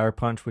Punch or Fire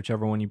Punch,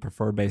 whichever one you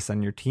prefer based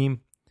on your team.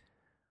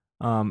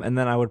 And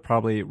then I would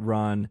probably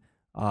run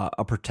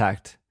a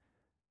Protect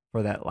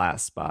for that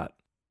last spot.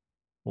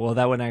 Well,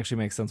 that wouldn't actually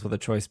make sense with a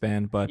Choice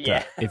Band, but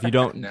if you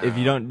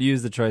don't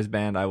use the Choice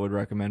Band, I would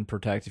recommend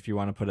Protect if you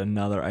want to put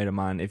another item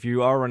on. If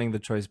you are running the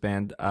Choice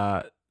Band,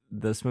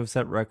 this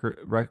moveset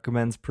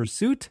recommends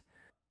Pursuit.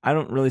 I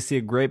don't really see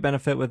a great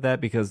benefit with that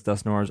because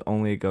Dusk Noir is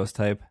only a Ghost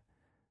type,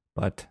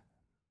 but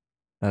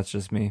that's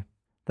just me.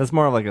 That's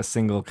more like a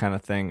single kind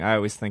of thing. I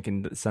always think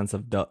in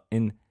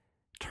in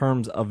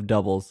terms of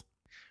doubles.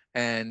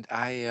 And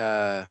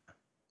I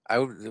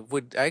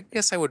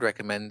guess I would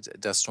recommend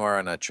Dusk Noir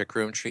on a Trick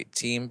Room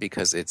team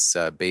because its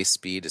base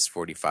speed is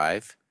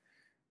 45,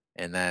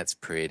 and that's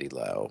pretty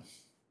low.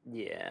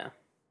 Yeah.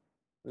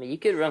 I mean, you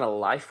could run a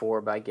Life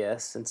Orb, I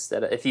guess,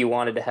 instead of if you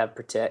wanted to have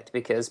Protect,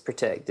 because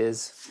Protect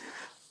is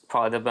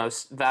probably the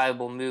most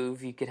valuable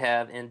move you could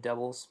have in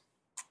doubles,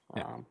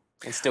 and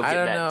still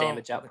get that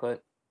damage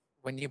output.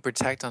 When you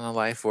Protect on a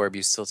Life Orb,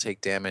 you still take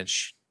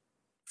damage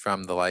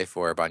from the Life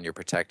Orb on your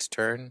Protect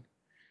turn.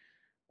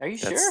 Are you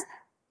sure?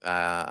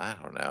 I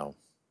don't know.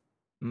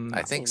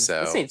 I think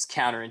so. It seems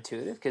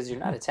counterintuitive because you're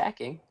not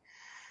attacking.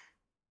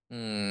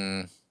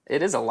 It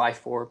is a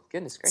Life Orb.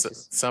 Goodness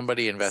gracious.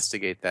 Somebody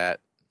investigate that.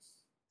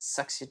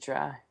 Sucks you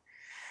dry.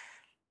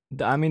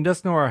 I mean,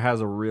 Dusk Noir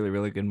has a really,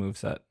 really good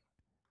moveset.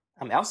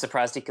 I mean, I was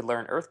surprised he could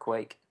learn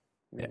Earthquake.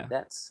 I mean, yeah.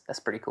 That's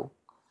pretty cool.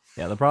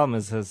 Yeah, the problem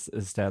is his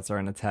stats are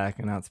in attack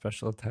and not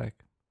special attack.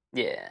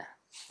 Yeah.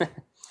 Well,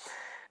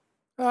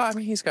 I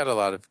mean, he's got a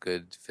lot of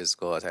good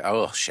physical attack.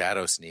 Oh,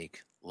 Shadow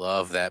Sneak.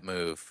 Love that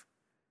move.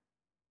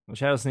 Well,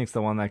 Shadow Sneak's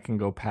the one that can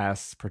go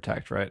past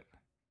Protect, right?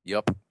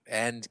 Yup.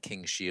 And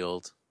King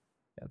Shield.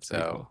 Yeah, that's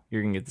pretty cool.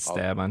 You're going to get the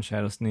stab on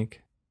Shadow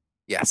Sneak.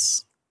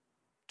 Yes.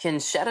 Can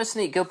Shadow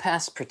Sneak go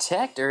past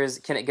Protect, or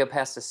can it go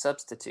past a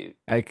substitute?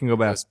 It can go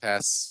past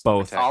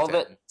both. All of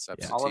it?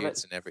 Substitutes All of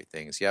it? And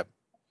everything. Yep.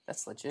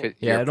 That's legit.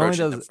 Yeah, it only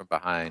does them from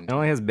behind. It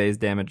only has base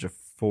damage of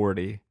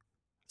 40. So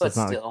but it's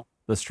not still. like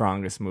the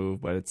strongest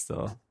move, but it's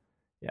still,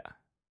 yeah.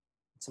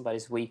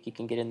 Somebody's weak, you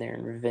can get in there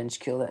and revenge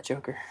kill that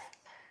Joker.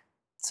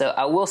 So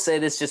I will say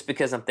this just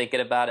because I'm thinking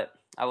about it.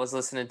 I was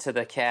listening to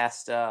the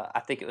cast.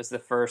 I think it was the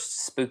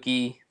first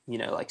spooky,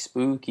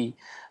 spooky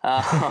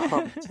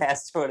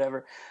cast or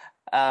whatever.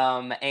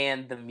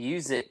 And the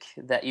music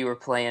that you were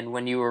playing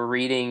when you were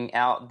reading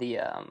out the,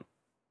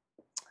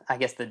 I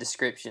guess the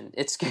description,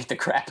 it scared the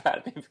crap out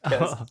of me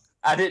because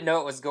I didn't know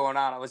what was going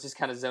on. I was just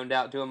kind of zoned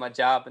out doing my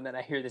job, and then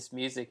I hear this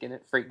music, and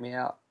it freaked me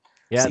out.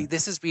 Yeah. See,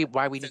 this is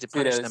why we need to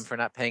punish them for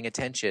not paying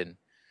attention.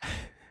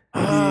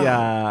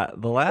 The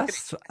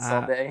last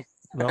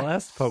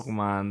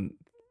Pokemon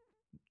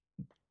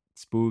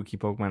spooky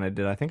Pokemon I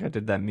did, I think I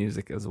did that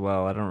music as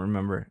well. I don't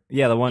remember.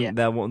 Yeah, the one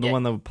that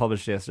was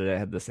published yesterday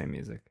had the same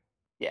music.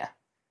 Yeah,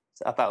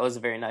 so I thought it was a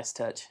very nice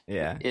touch.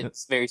 Yeah,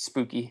 it's very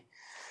spooky.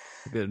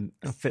 Good,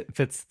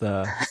 fits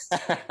the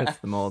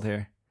mold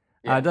here.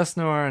 Yeah. Dusk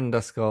Noir and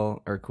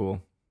Duskull are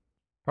cool.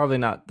 Probably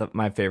not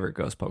my favorite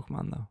ghost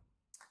Pokemon though.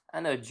 I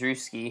know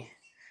Drewski.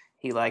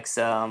 He likes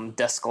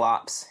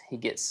Dusclops. He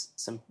gets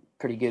some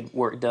pretty good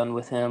work done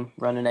with him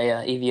running a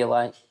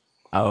Eviolite.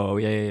 Oh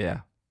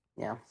yeah.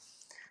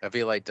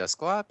 Eviolite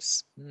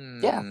Dusclops?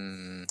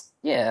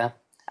 Yeah.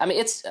 I mean,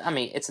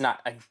 it's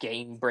not a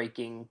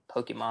game-breaking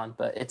Pokemon,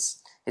 but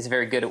it's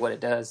very good at what it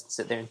does.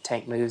 Sit there and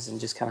tank moves and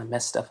just kind of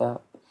mess stuff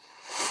up.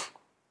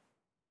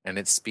 And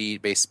its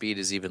base speed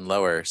is even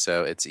lower,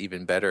 so it's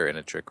even better in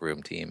a Trick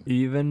Room team.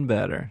 Even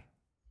better.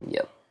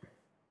 Yep.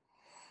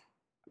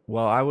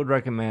 Well, I would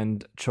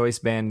recommend choice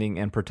banding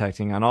and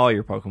protecting on all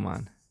your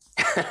Pokemon.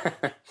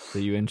 So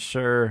you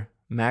ensure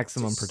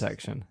maximum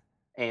protection.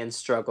 And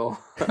struggle.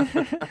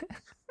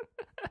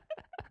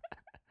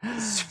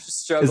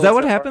 Is that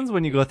what happens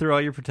when you go through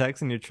all your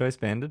protects and your choice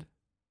banded?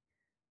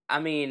 I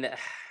mean,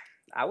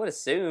 I would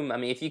assume. I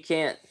mean, if you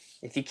can't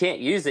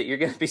use it, you're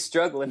going to be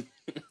struggling.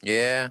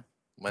 Yeah.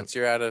 Once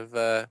you're out of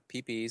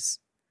PPs.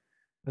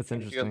 That's If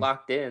interesting. you're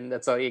locked in,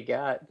 that's all you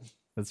got.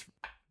 Let's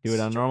do it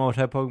on normal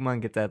type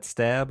Pokemon. Get that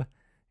stab.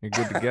 You're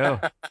good to go.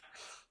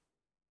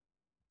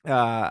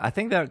 I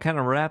think that kind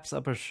of wraps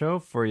up a show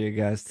for you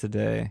guys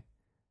today.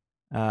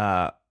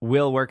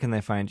 Will, where can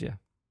they find you?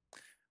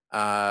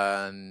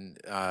 On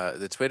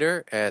the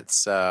Twitter,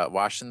 it's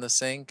Wash in the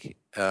Sink.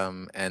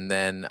 And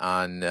then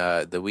on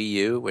the Wii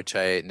U, which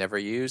I never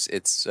use,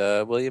 it's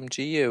William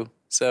GU.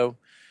 So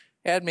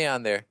add me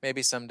on there.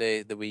 Maybe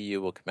someday the Wii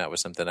U will come out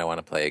with something I want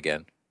to play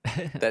again.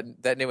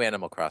 that new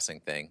Animal Crossing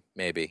thing,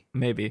 maybe.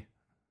 Maybe.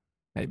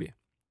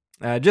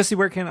 Jesse,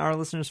 where can our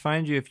listeners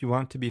find you if you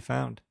want to be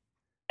found?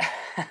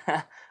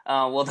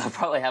 Well, they'll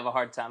probably have a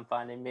hard time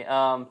finding me.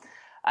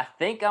 I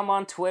think I'm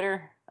on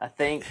Twitter. I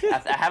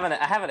have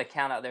an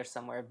account out there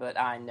somewhere, but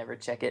I never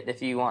check it.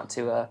 If you want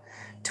to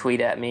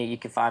tweet at me, you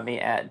can find me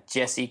at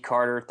Jesse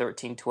Carter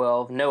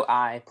 1312. No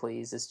I,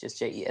 please. It's just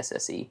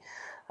JESSE.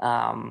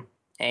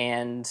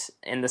 And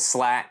in the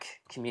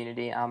Slack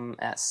community, I'm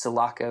at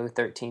Sulaco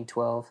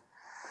 1312.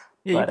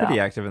 Yeah, you're pretty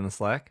active in the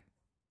Slack.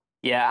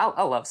 Yeah,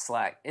 I love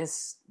Slack.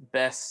 It's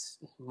best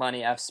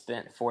money I've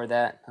spent for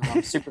that.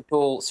 Super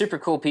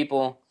cool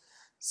people,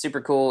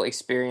 super cool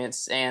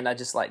experience, and I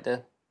just like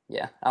to,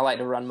 I like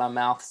to run my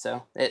mouth,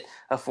 so it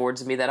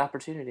affords me that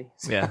opportunity.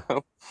 So. Yeah,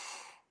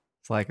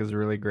 Slack is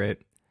really great.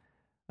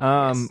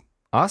 Yes.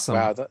 Awesome.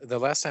 Wow, the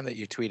last time that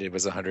you tweeted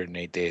was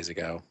 108 days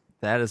ago.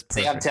 That is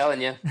perfect. See, I'm telling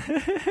you.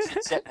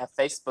 Check my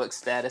Facebook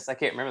status. I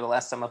can't remember the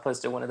last time I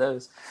posted one of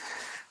those.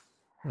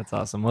 That's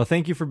awesome. Well,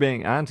 thank you for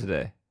being on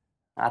today.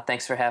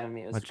 Thanks for having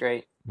me. It was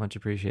great. Much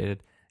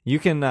appreciated. You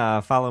can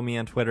follow me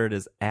on Twitter. It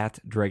is at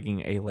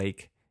Dragging a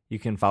Lake. You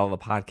can follow the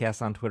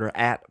podcast on Twitter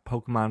at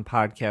Pokemon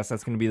Podcast.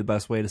 That's going to be the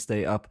best way to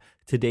stay up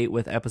to date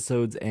with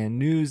episodes and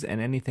news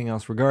and anything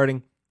else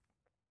regarding.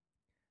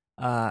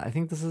 I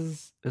think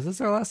is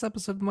this our last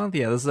episode of the month?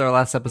 Yeah, this is our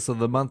last episode of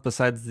the month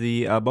besides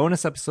the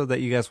bonus episode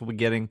that you guys will be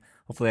getting.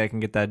 Hopefully I can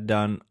get that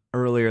done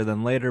earlier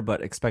than later,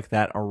 but expect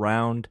that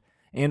around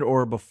and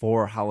or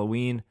before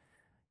Halloween.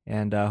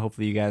 And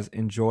hopefully you guys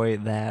enjoy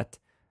that.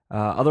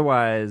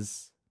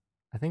 Otherwise,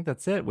 I think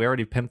that's it. We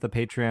already pimped the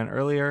Patreon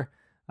earlier.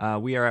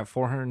 We are at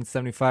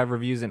 475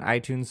 reviews in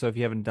iTunes, so if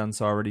you haven't done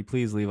so already,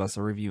 please leave us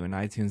a review in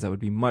iTunes. That would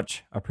be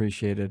much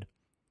appreciated.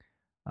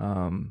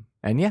 And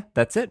yeah,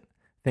 that's it.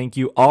 Thank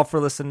you all for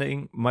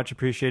listening. Much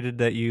appreciated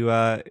that you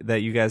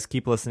guys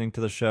keep listening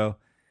to the show.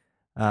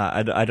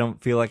 I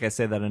don't feel like I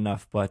say that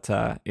enough, but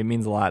it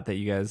means a lot that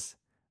you guys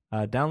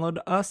download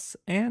us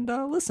and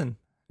listen.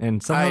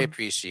 And I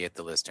appreciate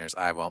the listeners.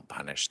 I won't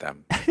punish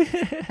them.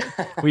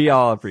 We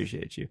all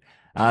appreciate you.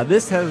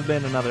 This has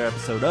been another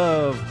episode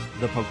of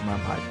the Pokemon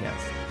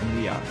Podcast,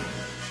 and we are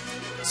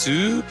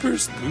super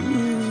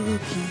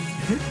spooky.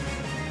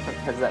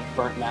 Has that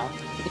burnt mouth?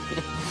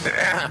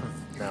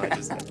 No, I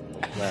just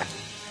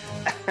left.